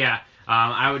 Yeah,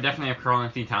 I would definitely have Karl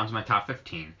Anthony Towns in my top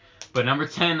 15. But number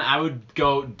 10, I would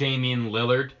go Damian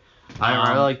Lillard.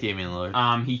 I like Damian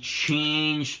Lillard. He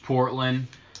changed Portland.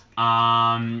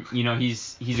 You know,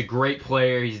 he's a great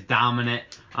player. He's dominant.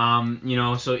 You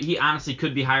know, so he honestly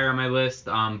could be higher on my list.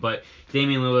 But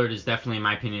Damian Lillard is definitely, in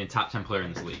my opinion, a top 10 player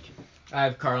in this league. I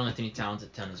have Karl Anthony Towns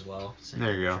at 10 as well.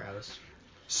 There you go. Travis.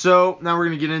 So now we're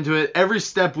gonna get into it. Every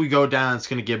step we go down, it's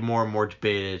gonna get more and more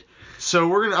debated.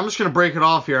 So I'm just gonna break it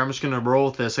off here. I'm just gonna roll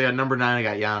with this. I got number 9. I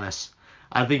got Giannis.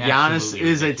 I think Absolutely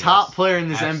Giannis is a ridiculous. top player in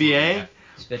this Absolutely, NBA, yeah.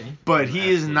 Spitting. but he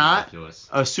is Absolutely not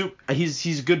ridiculous.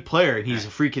 he's a good player and he's a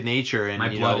freak of nature, and My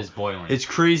you blood know, is boiling. it's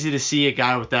crazy to see a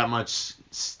guy with that much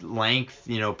length,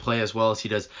 play as well as he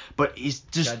does. But he's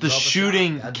just Gotta the develop a shot.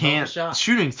 shooting Gotta develop a can't. shot.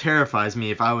 Shooting terrifies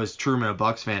me. If I was Truman, a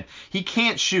Bucks fan, he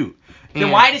can't shoot. Then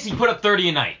And- why does he put up 30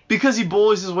 a night? Because he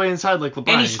bullies his way inside like LeBron.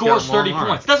 And he He's scores got long 30 arms.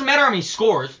 points. Doesn't matter how many he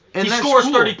scores. And He that's scores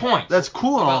cool. 30 points. That's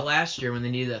cool What and about all. last year when they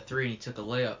needed that 3 and he took a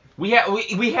layup? we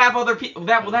have other people.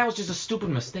 That was just a stupid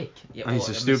mistake. Yeah, It's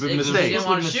a stupid He mistake. didn't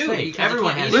want to shoot. Mistake. because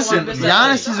Everyone he has- didn't wanna Listen, miss that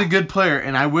Giannis is a shot. good player,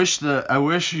 and I wish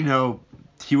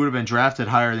he would have been drafted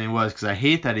higher than he was, because I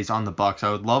hate that he's on the Bucks. I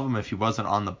would love him if he wasn't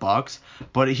on the Bucks,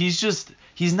 but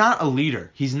he's not a leader.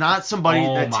 He's not somebody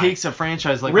Oh that my. takes a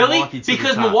franchise like Really? Milwaukee to the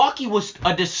Because top. Milwaukee was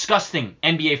a disgusting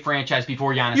NBA franchise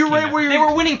before Giannis You're came right in. where They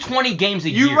you're- were winning 20 games a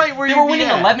You're year. right where they you'd were be winning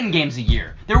at. 11 games a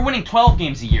year. They were winning 12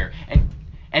 games a year.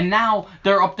 And now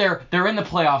they're up there. They're in the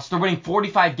playoffs. They're winning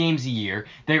 45 games a year.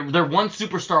 They're one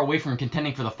superstar away from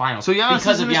contending for the finals. So Giannis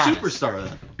because isn't of a Giannis. superstar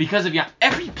then. Because of Giannis.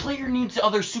 Every player needs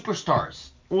other superstars.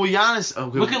 Well, Giannis.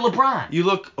 Okay, Look at LeBron.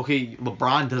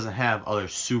 LeBron doesn't have other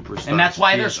superstars. And that's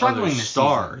why He they're has struggling other this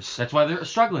stars. season. That's why they're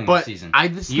struggling But this season. I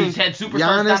just He's think had superstars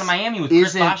Giannis down in Miami with Chris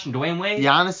isn't- Bosh and Dwayne Wade.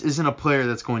 Giannis isn't a player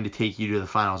that's going to take you to the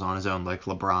finals on his own like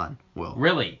LeBron will.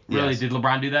 Really? Yes. Did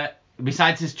LeBron do that?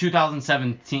 Besides his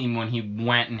 2017 when he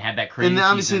went and had that crazy And then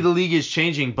obviously season. the league is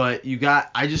changing, but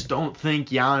I just don't think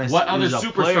Giannis What other is a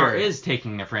superstar player. is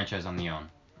taking their franchise on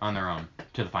their own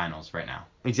to the finals right now?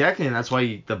 Exactly, and that's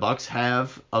why the Bucks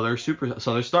have other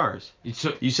stars.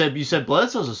 So You said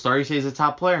Bledsoe's a star. You say he's a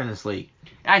top player in this league.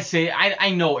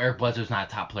 I know Eric Bledsoe's not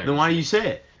a top player. Then why do you say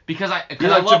it? Because I You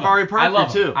like love Jabari him. Parker, I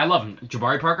love him. too. I love him.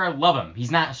 Jabari Parker, I love him.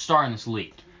 He's not a star in this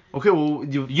league. Okay, well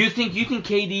You think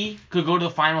KD could go to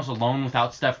the finals alone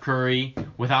without Steph Curry,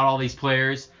 without all these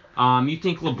players? You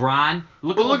think LeBron?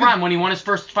 Look Well, at look LeBron at- when he won his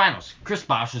first finals. Chris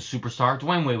Bosh was a superstar.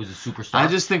 Dwayne Wade was a superstar. I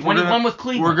just think when we're he gonna, won with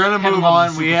Cleveland, we're gonna Kevin move Love on.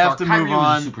 was a We superstar. have to Kyrie move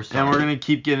was on, a superstar. and we're gonna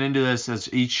keep getting into this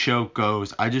as each show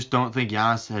goes. I just don't think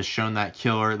Giannis has shown that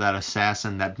killer, that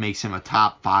assassin that makes him a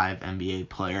top 5 NBA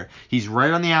player. He's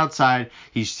right on the outside.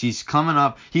 He's coming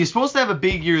up. He's supposed to have a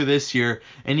big year this year,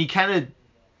 and he kind of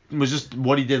was just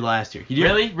what he did last year. He did,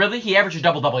 Really? He averaged a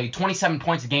double-double. He had 27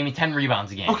 points a game and 10 rebounds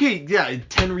a game. Okay, yeah,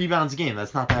 10 rebounds a game.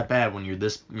 That's not that bad when you're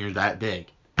that big.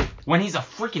 When he's a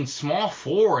freaking small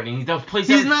forward and he plays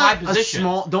He's every not 5 a positions.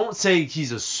 small. Don't say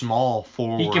he's a small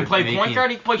forward. He can play point making-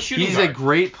 guard. He can play shooting He's guard. a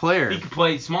great player, He can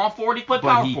play small forward. He can play but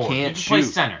power he forward. can't He can shoot. play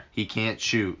center. He can't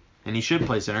shoot, and he should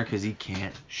play center because he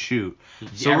can't shoot. He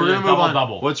So we're averaged gonna a move on.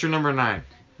 double-double. What's your number 9?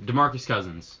 DeMarcus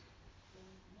Cousins.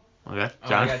 Okay, Oh,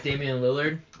 John. I got Damian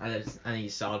Lillard. I think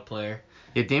he's a solid player.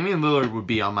 Yeah, Damian Lillard would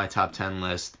be on my top 10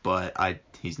 list, but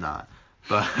he's not.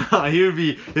 But he would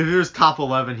be if he was top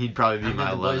 11. He'd probably be I mean, my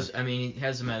the 11. Blazers, I mean, he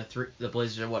has them at a 3. The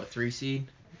Blazers are what, a 3 seed?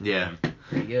 Yeah.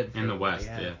 Pretty good. In the for what West,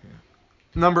 they have. yeah.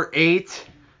 Number 8.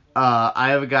 I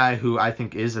have a guy who I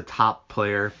think is a top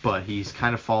player, but he's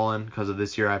kind of fallen because of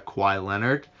this year. I have Kawhi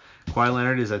Leonard. Kawhi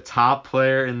Leonard is a top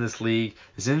player in this league.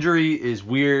 His injury is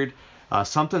weird.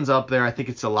 Something's up there. I think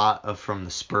it's a lot from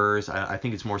the Spurs. I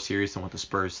think it's more serious than what the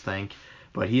Spurs think.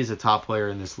 But he is a top player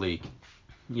in this league.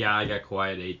 Yeah, I got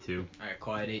Kawhi at 8 too. All right,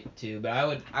 Kawhi at 8 too, but I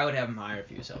would have him higher if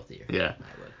he was healthier. Yeah.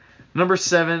 I would. Number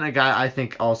 7, a guy I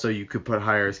think also you could put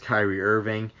higher is Kyrie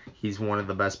Irving. He's one of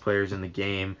the best players in the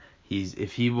game.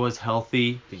 If he was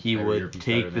healthy, he would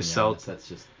take the Celtics. That's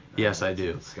just. Yes, I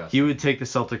do. Disgusting. He would take the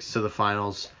Celtics to the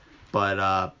finals, but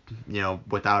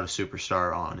without a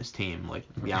superstar on his team like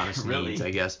Giannis Really? needs,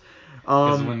 I guess.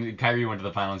 Because when Kyrie went to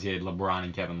the finals, he had LeBron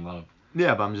and Kevin Love.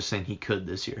 Yeah, but I'm just saying he could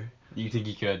this year. You think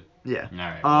he could? Yeah. All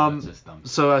right. Well, that's just dumb.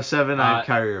 So 7, I have Uh,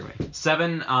 Kyrie Irving.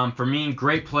 7, for me,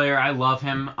 great player. I love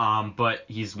him. But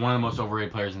he's one of the most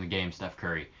overrated players in the game, Steph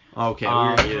Curry. Okay, we're we're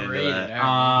gonna gonna get into overrated, that.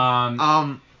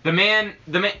 yeah. The man.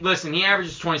 Listen, he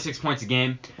averages 26 points a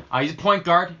game. He's a point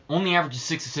guard. Only averages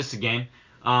 6 assists a game.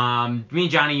 Me and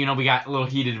Johnny, we got a little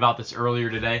heated about this earlier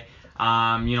today.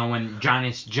 When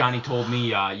Johnny told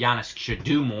me Giannis should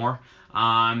do more.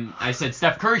 I said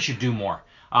Steph Curry should do more.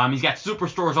 He's got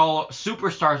superstars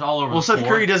all over. Well, the Steph floor.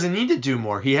 Curry doesn't need to do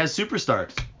more. He has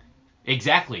superstars.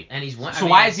 Exactly. And he's one. So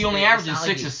why is he only averaging it's not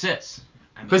 6 like assists?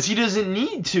 Because he doesn't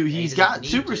need to. he He's doesn't got need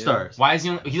to. superstars. Why is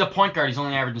he? He's a point guard. He's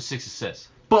only averaging 6 assists.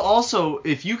 But also,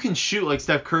 if you can shoot like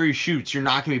Steph Curry shoots, you're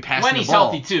not going to be passing When the he's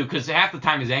ball. healthy too, because half the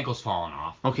time his ankle's falling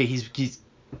off. Okay, he's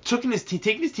taking his team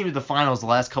to the finals the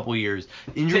last couple of years.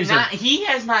 Injuries. He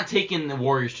has not taken the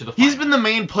Warriors to the finals. He's been the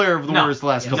main player of the Warriors the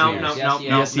last couple of years.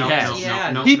 Yes, he has.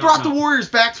 has. He brought the Warriors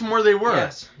back from where they were.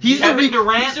 Yes. He's Kevin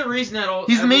Durant. He's the reason that all.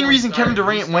 He's the main everyone reason Kevin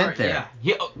started. Durant went there.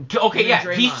 Yeah.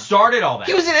 He started all that.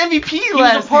 He was an MVP He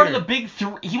last was a part year. of the big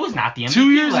three. He was not the MVP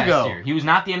 2 years last ago. year. He was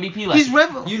not the MVP last He's year.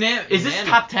 Is this Unanimous.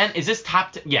 top 10? Is this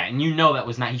top 10? Yeah, and you know that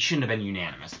was not. He shouldn't have been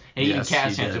unanimous. And even Yes, Cavs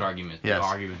he fans did. would argue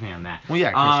with me on that. Well, yeah,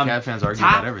 because Cavs fans argue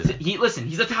top, about everything.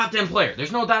 He's a top 10 player.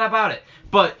 There's no doubt about it.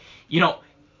 But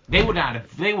they would not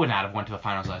have went to the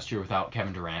finals last year without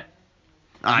Kevin Durant.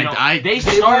 They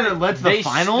started led to the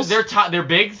finals. Their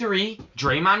big three: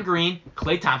 Draymond Green,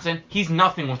 Klay Thompson. He's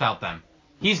nothing without them.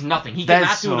 He's nothing. He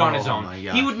cannot do it on his own.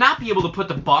 He would not be able to put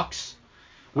the Bucks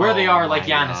where they are like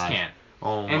Giannis can.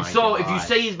 And so if you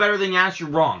say he's better than Giannis, you're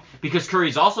wrong. Because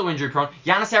Curry's also injury prone.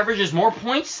 Giannis averages more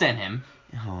points than him.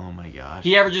 Oh my gosh.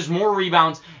 He averages more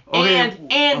rebounds. Okay.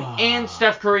 And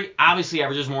Steph Curry obviously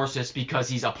averages more assists because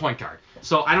he's a point guard.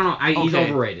 So I don't know. He's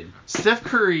overrated. Steph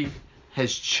Curry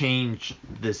has changed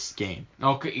this game.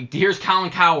 Okay, here's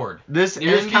Colin Coward. Here's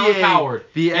Colin Coward.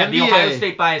 The Ohio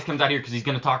State bias comes out here because he's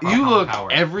going to talk about Colin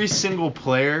Coward. Every single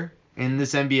player in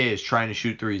this NBA is trying to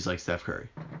shoot threes like Steph Curry.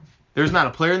 There's not a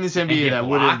player in this NBA that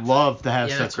wouldn't love to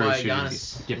have Steph Curry shooting.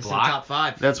 Giannis Get is blocked. in the top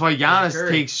 5. That's why Giannis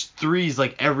takes threes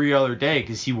like every other day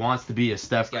because he wants to be a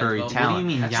Steph Curry talent. What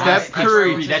do you mean? Steph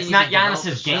Curry. That's not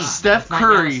Giannis's game.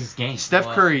 Steph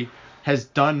Curry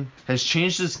has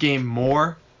changed this game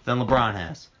more than LeBron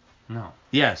has. No.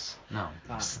 Yes. No.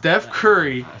 Steph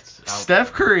Curry.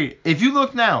 If you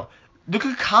look now, look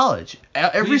at college.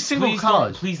 Every single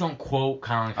college. Please don't quote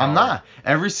Colin Coward. I'm not.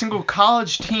 Every single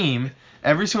college team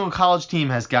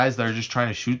has guys that are just trying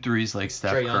to shoot threes like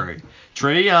Steph Curry.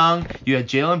 Trae Young. You had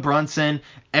Jalen Brunson.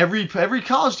 Every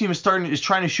college team is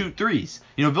trying to shoot threes.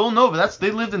 Villanova. They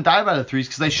lived and died by the threes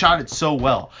because they shot it so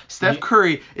well. Steph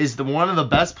Curry is one of the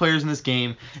best players in this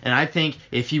game, and I think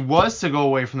if he was to go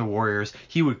away from the Warriors,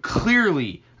 he would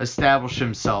clearly establish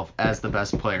himself as the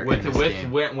best player in this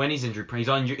game. When he's injury prone.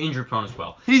 He's injury prone as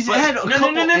well. He's had a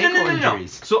couple ankle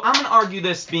injuries. So I'm gonna argue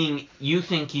this being you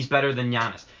think he's better than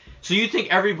Giannis. So you think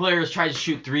every player has tried to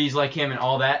shoot threes like him and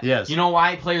all that? Yes. You know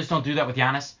why players don't do that with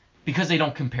Giannis? Because they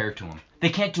don't compare to him. They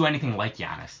can't do anything like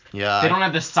Giannis. Yeah. They don't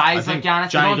have the size like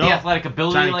Giannis. They don't have the athletic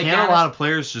ability like Giannis. Can't a lot of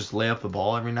players just lay up the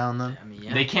ball every now and then? I mean,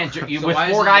 yeah. They can't. So with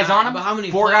 4 guys on him? How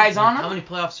many guys on him? How many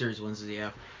playoff series wins does he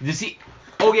have? Does he?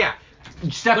 Oh, yeah.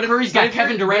 Steph Curry's got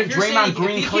Kevin Durant, Draymond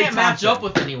Green, If he Klay can't match Thompson. up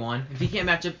with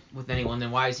anyone,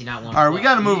 then why is he not one? All right, we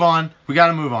got to move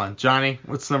on. Johnny,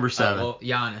 what's number 7? Well,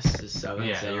 Giannis is 7.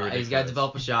 Yeah, so you're he's got to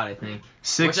develop a shot, I think.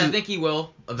 6. Which I think he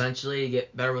will eventually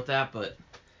get better with that, but.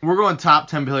 We're going top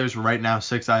 10 players right now.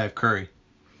 6, I have Curry.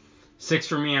 6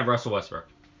 for me, I have Russell Westbrook.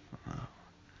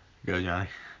 Go, Johnny.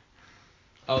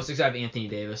 6, I have Anthony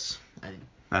Davis.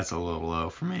 That's a little low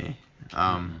for me.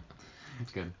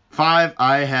 That's good. 5,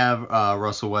 I have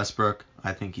Russell Westbrook.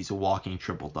 I think he's a walking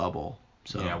triple-double.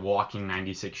 So Yeah, walking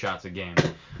 96 shots a game.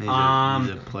 He's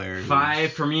a player.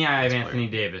 5 for me, I have Anthony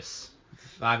Davis.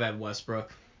 5, I have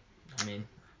Westbrook. I mean,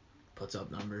 puts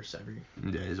up numbers every.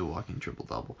 Yeah, he's a walking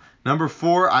triple-double. Number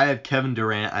 4, I have Kevin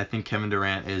Durant. I think Kevin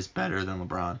Durant is better than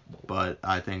LeBron, but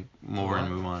I think we're going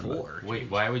to move on. 4. Wait,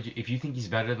 why would you? If you think he's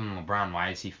better than LeBron, why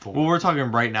is he 4? Well, we're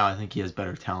talking right now. I think he has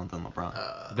better talent than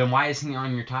LeBron. Then why isn't he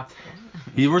on your top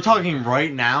 10? We're talking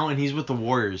right now, and he's with the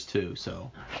Warriors too,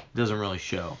 so it doesn't really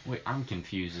show. Wait, I'm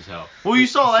confused as hell. Well, you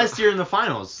saw last year in the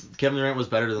finals, Kevin Durant was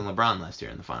better than LeBron last year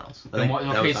in the finals.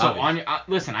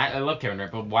 Listen, I love Kevin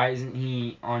Durant, but why isn't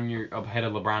he on your ahead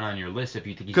of LeBron on your list if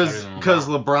you think he's better than LeBron? Because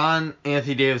LeBron,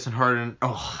 Anthony Davis, and Harden.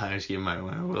 Oh, I just gave my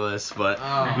list, but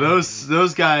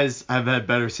those guys have had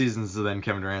better seasons than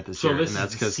Kevin Durant this year, and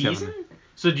that's because Kevin.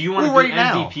 So do you want to do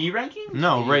MVP ranking?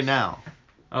 No, right now.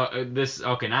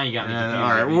 Okay, now you got me confused. All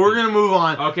right, well, we're gonna move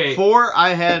on. Okay. 4,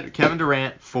 I had Kevin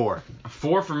Durant. 4.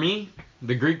 4 for me,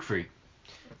 the Greek Freak.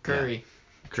 Curry.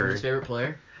 His favorite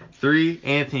player. 3,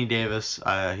 Anthony Davis.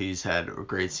 He's had a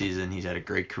great season. He's had a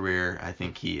great career. I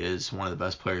think he is one of the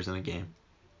best players in the game.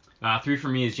 3 for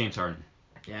me is James Harden.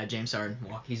 Yeah, James Harden.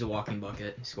 He's a walking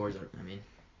bucket. He scores.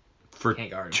 For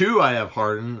can't guard him. 2, I have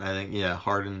Harden. I think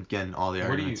Harden. Again, all the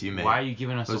arguments you made. Why are you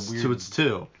giving us a weird? So it's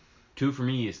 2. 2 for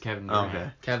me is Kevin Durant. Okay.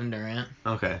 Kevin Durant.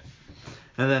 Okay.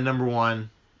 And then number 1.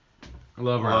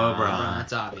 LeBron.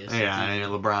 That's obvious. Yeah, I mean,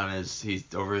 LeBron he's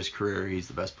over his career, he's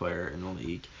the best player in the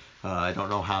league. I don't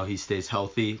know how he stays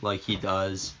healthy like he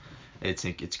does.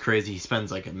 It's crazy. He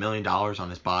spends like $1 million on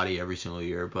his body every single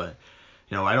year, but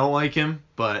I don't like him,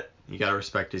 but you gotta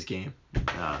respect his game.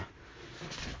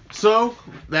 So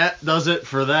that does it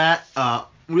for that.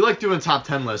 we like doing top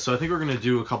 10 lists, so I think we're gonna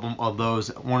do a couple of those,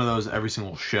 one of those every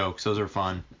single show, because those are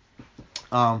fun.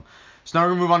 So now we're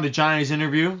gonna move on to Johnny's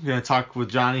interview. We're gonna talk with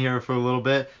Johnny here for a little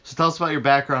bit. So tell us about your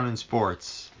background in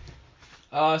sports.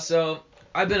 So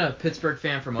I've been a Pittsburgh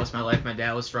fan for most of my life. My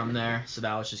dad was from there, so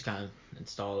that was just kind of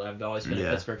installed. I've always been a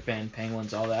Pittsburgh fan,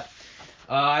 Penguins, all that.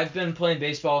 I've been playing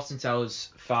baseball since I was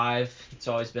 5. It's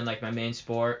always been like my main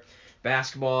sport.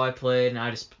 Basketball I played, and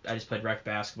I just played rec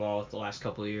basketball the last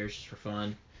couple of years just for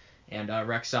fun. And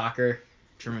rec soccer.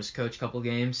 Truman was coach a couple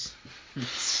games.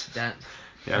 That.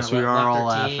 Yes, we are all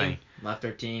laughing. Left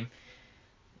our team.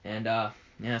 And yeah,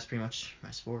 that's pretty much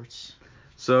my sports.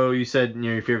 So you said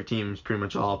your favorite team is pretty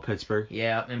much all Pittsburgh.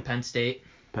 Yeah, and Penn State.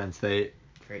 Penn State.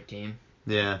 Great team.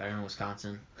 Yeah. Better than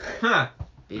Wisconsin.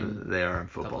 They are in A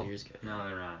football. couple years ago. No,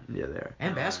 they're not. Yeah, they are.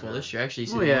 And basketball this year, actually.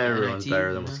 Well, yeah, everyone's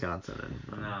better than Wisconsin.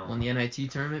 No. Won the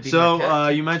NIT tournament. beat So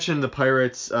Marquette. you mentioned the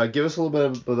Pirates. Give us a little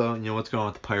bit of what's going on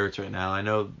with the Pirates right now. I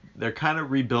know they're kind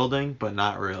of rebuilding, but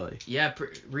not really. Yeah,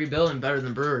 rebuilding better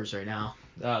than Brewers right now.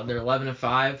 They're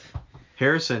 11-5.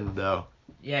 Harrison though.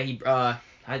 Yeah, he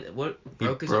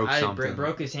broke something.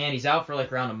 broke his hand. He's out for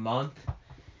like around a month.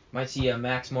 Might see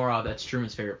Max Morrow, that's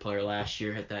Truman's favorite player last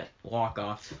year, hit that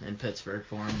walk-off in Pittsburgh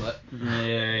for him. But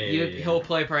he'll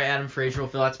play probably Adam Frazier will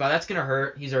fill that spot. That's going to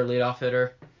hurt. He's our leadoff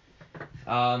hitter.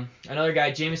 Another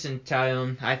guy, Jameson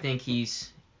Taillon,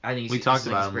 We talked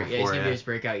about him before, he's going to be his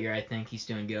breakout year. I think he's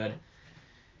doing good.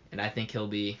 And I think he'll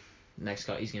be he's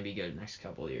going to be good next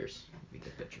couple of years. Be a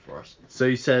good pitcher for us. So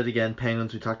you said again,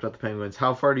 Penguins. We talked about the Penguins.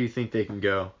 How far do you think they can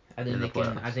go? I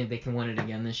think they can win it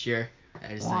again this year.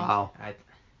 Wow.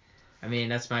 I mean,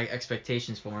 that's my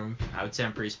expectations for him. I would say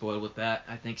I'm pretty spoiled with that.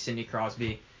 I think Sidney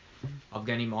Crosby,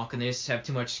 Evgeny Malkin, they just have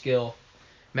too much skill.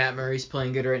 Matt Murray's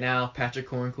playing good right now. Patrick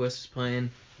Hornquist is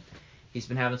playing. He's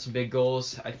been having some big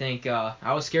goals. I think I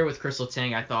was scared with Chris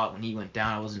Letang. I thought when he went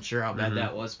down, I wasn't sure how bad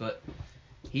that was, but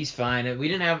he's fine.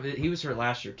 He was hurt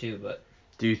last year too, but.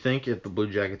 Do you think if the Blue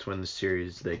Jackets win the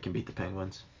series, they can beat the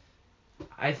Penguins?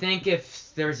 I think if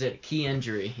there's a key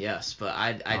injury, yes, but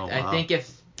I think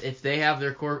if they have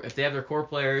their core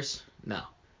players, no.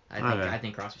 I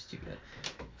think Crosby's too good.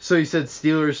 So you said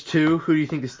Steelers too. Who do you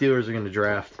think the Steelers are going to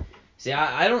draft? See,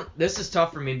 I don't. This is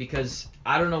tough for me because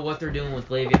I don't know what they're doing with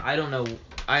Le'Veon. I don't know.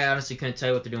 I honestly couldn't tell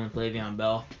you what they're doing with Le'Veon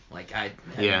Bell. Like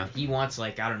he wants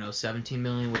like I don't know $17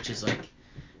 million, which is like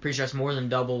pretty sure that's more than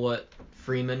double what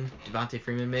Devontae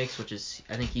Freeman makes, which is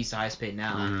I think he's the highest paid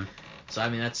now. Mm-hmm. So I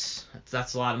mean that's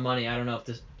a lot of money. I don't know if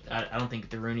this. I don't think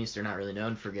the Roonies, they're not really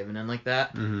known for giving in like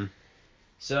that. Mm-hmm.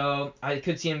 So I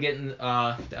could see him getting the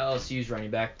LSU's running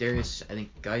back, Darius, I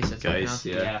think Geis. That's how you pronounce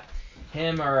it. Yeah.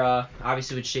 Him or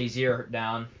obviously with Shazier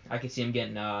down, I could see him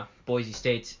getting Boise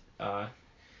State's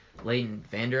Leighton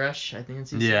Vander Esch, I think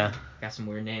that's his name. Got some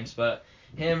weird names, but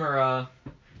him or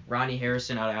Ronnie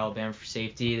Harrison out of Alabama for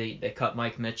safety. They cut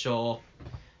Mike Mitchell,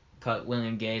 cut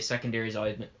William Gay. Secondary's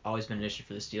always been an issue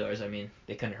for the Steelers. I mean,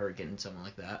 they couldn't hurt getting someone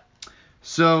like that.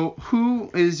 So,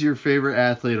 who is your favorite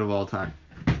athlete of all time?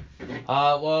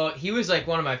 Well, he was like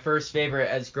one of my first favorite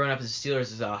as growing up as a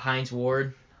Steelers is Hines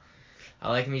Ward.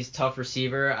 I like him. He's a tough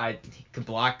receiver. He could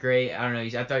block great. I don't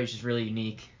know. I thought he was just really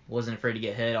unique. Wasn't afraid to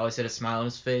get hit. Always had a smile on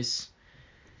his face.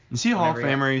 Is he a Hall of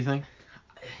Famer, you think?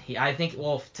 I think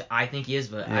he is,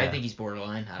 but I think he's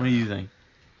borderline. What do you think?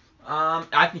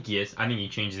 I think he is. I think he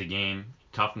changed the game.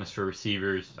 Toughness for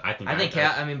receivers. But a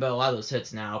lot of those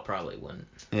hits now probably wouldn't.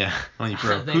 Yeah, when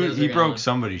he broke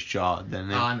somebody's jaw, didn't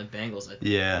he? On the Bengals, I think.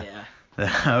 Yeah.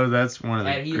 That's one of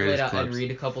the he greatest laid out clips. Ed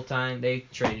Reed a couple times. They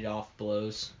traded off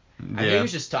blows. I mean, he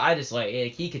was just. I just like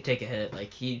he could take a hit.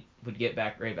 Like he would get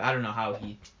back great. But I don't know how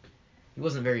he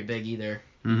wasn't very big either.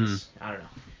 Mm-hmm. I don't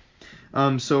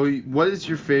know. So what is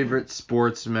your favorite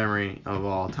sports memory of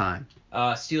all time?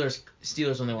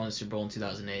 Steelers when they won the Super Bowl in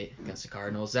 2008 against the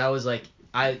Cardinals. That was like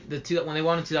when they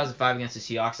won in 2005 against the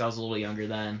Seahawks. I was a little younger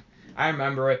then. I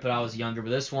remember it, but I was younger.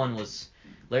 But this one was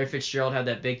Larry Fitzgerald had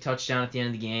that big touchdown at the end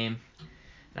of the game,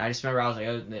 and I just remember I was like,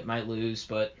 oh, they might lose,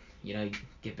 but you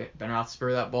get Ben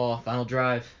Roethlisberger that ball, final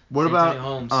drive. What about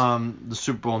Holmes. The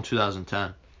Super Bowl in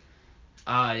 2010?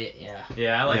 Yeah.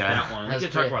 Yeah, I like that one. We can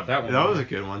talk about that one. That was a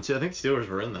good one too. I think Steelers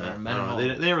were in that. They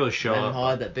didn't really show up. Mendenhall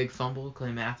had that big fumble,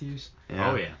 Clay Matthews.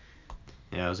 Yeah. Oh yeah.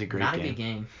 Yeah, it was a great game. Not a good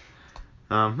game.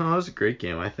 No, it was a great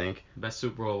game, I think. Best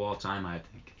Super Bowl of all time, I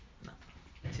think. No,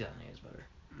 2008 is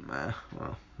better.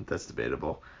 Well, that's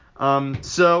debatable.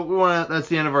 So that's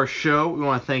the end of our show. We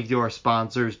want to thank you to our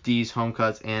sponsors, D's Home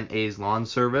Cuts and A's Lawn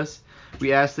Service.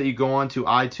 We ask that you go on to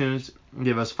iTunes,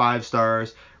 give us 5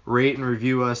 stars, rate and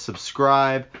review us,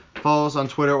 subscribe. Follow us on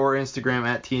Twitter or Instagram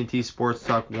at TNT Sports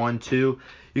Talk 12.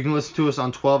 You can listen to us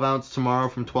on 12 Ounce tomorrow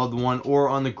from 12 to 1 or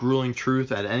on The Grueling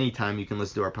Truth at any time. You can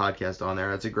listen to our podcast on there.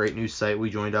 That's a great new site we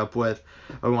joined up with.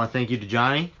 I want to thank you to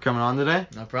Johnny for coming on today.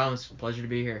 No problem. It's a pleasure to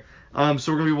be here. So we're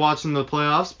going to be watching the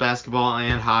playoffs, basketball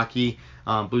and hockey.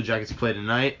 Blue Jackets play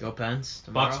tonight. Go Pens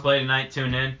tomorrow. Bucks play tonight.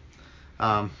 Tune in.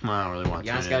 I don't really want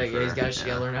to. He's got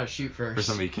to learn how to shoot first. For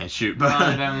somebody who can't shoot.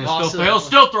 He'll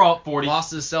still throw up 40. Lost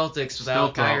to the Celtics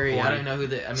without Kyrie. I don't know who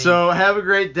they. So have a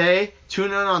great day. Tune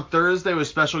in on Thursday with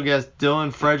special guest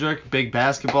Dylan Frederick, big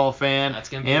basketball fan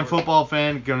and football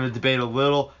fan. Going to debate a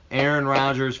little Aaron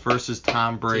Rodgers versus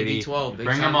Tom Brady. TB12.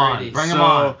 Bring him on.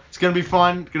 It's going to be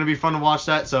fun. Going to be fun to watch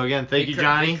that. So again, thank you,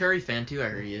 Johnny. Big Curry fan too. I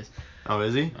heard he is. Oh,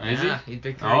 is he? Yeah, he's a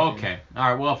big Curry fan. Okay.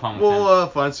 All right, we'll have fun with him. We'll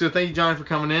have fun. So thank you, Johnny, for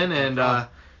coming in, and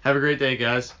have a great day,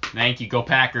 guys. Thank you. Go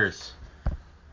Packers.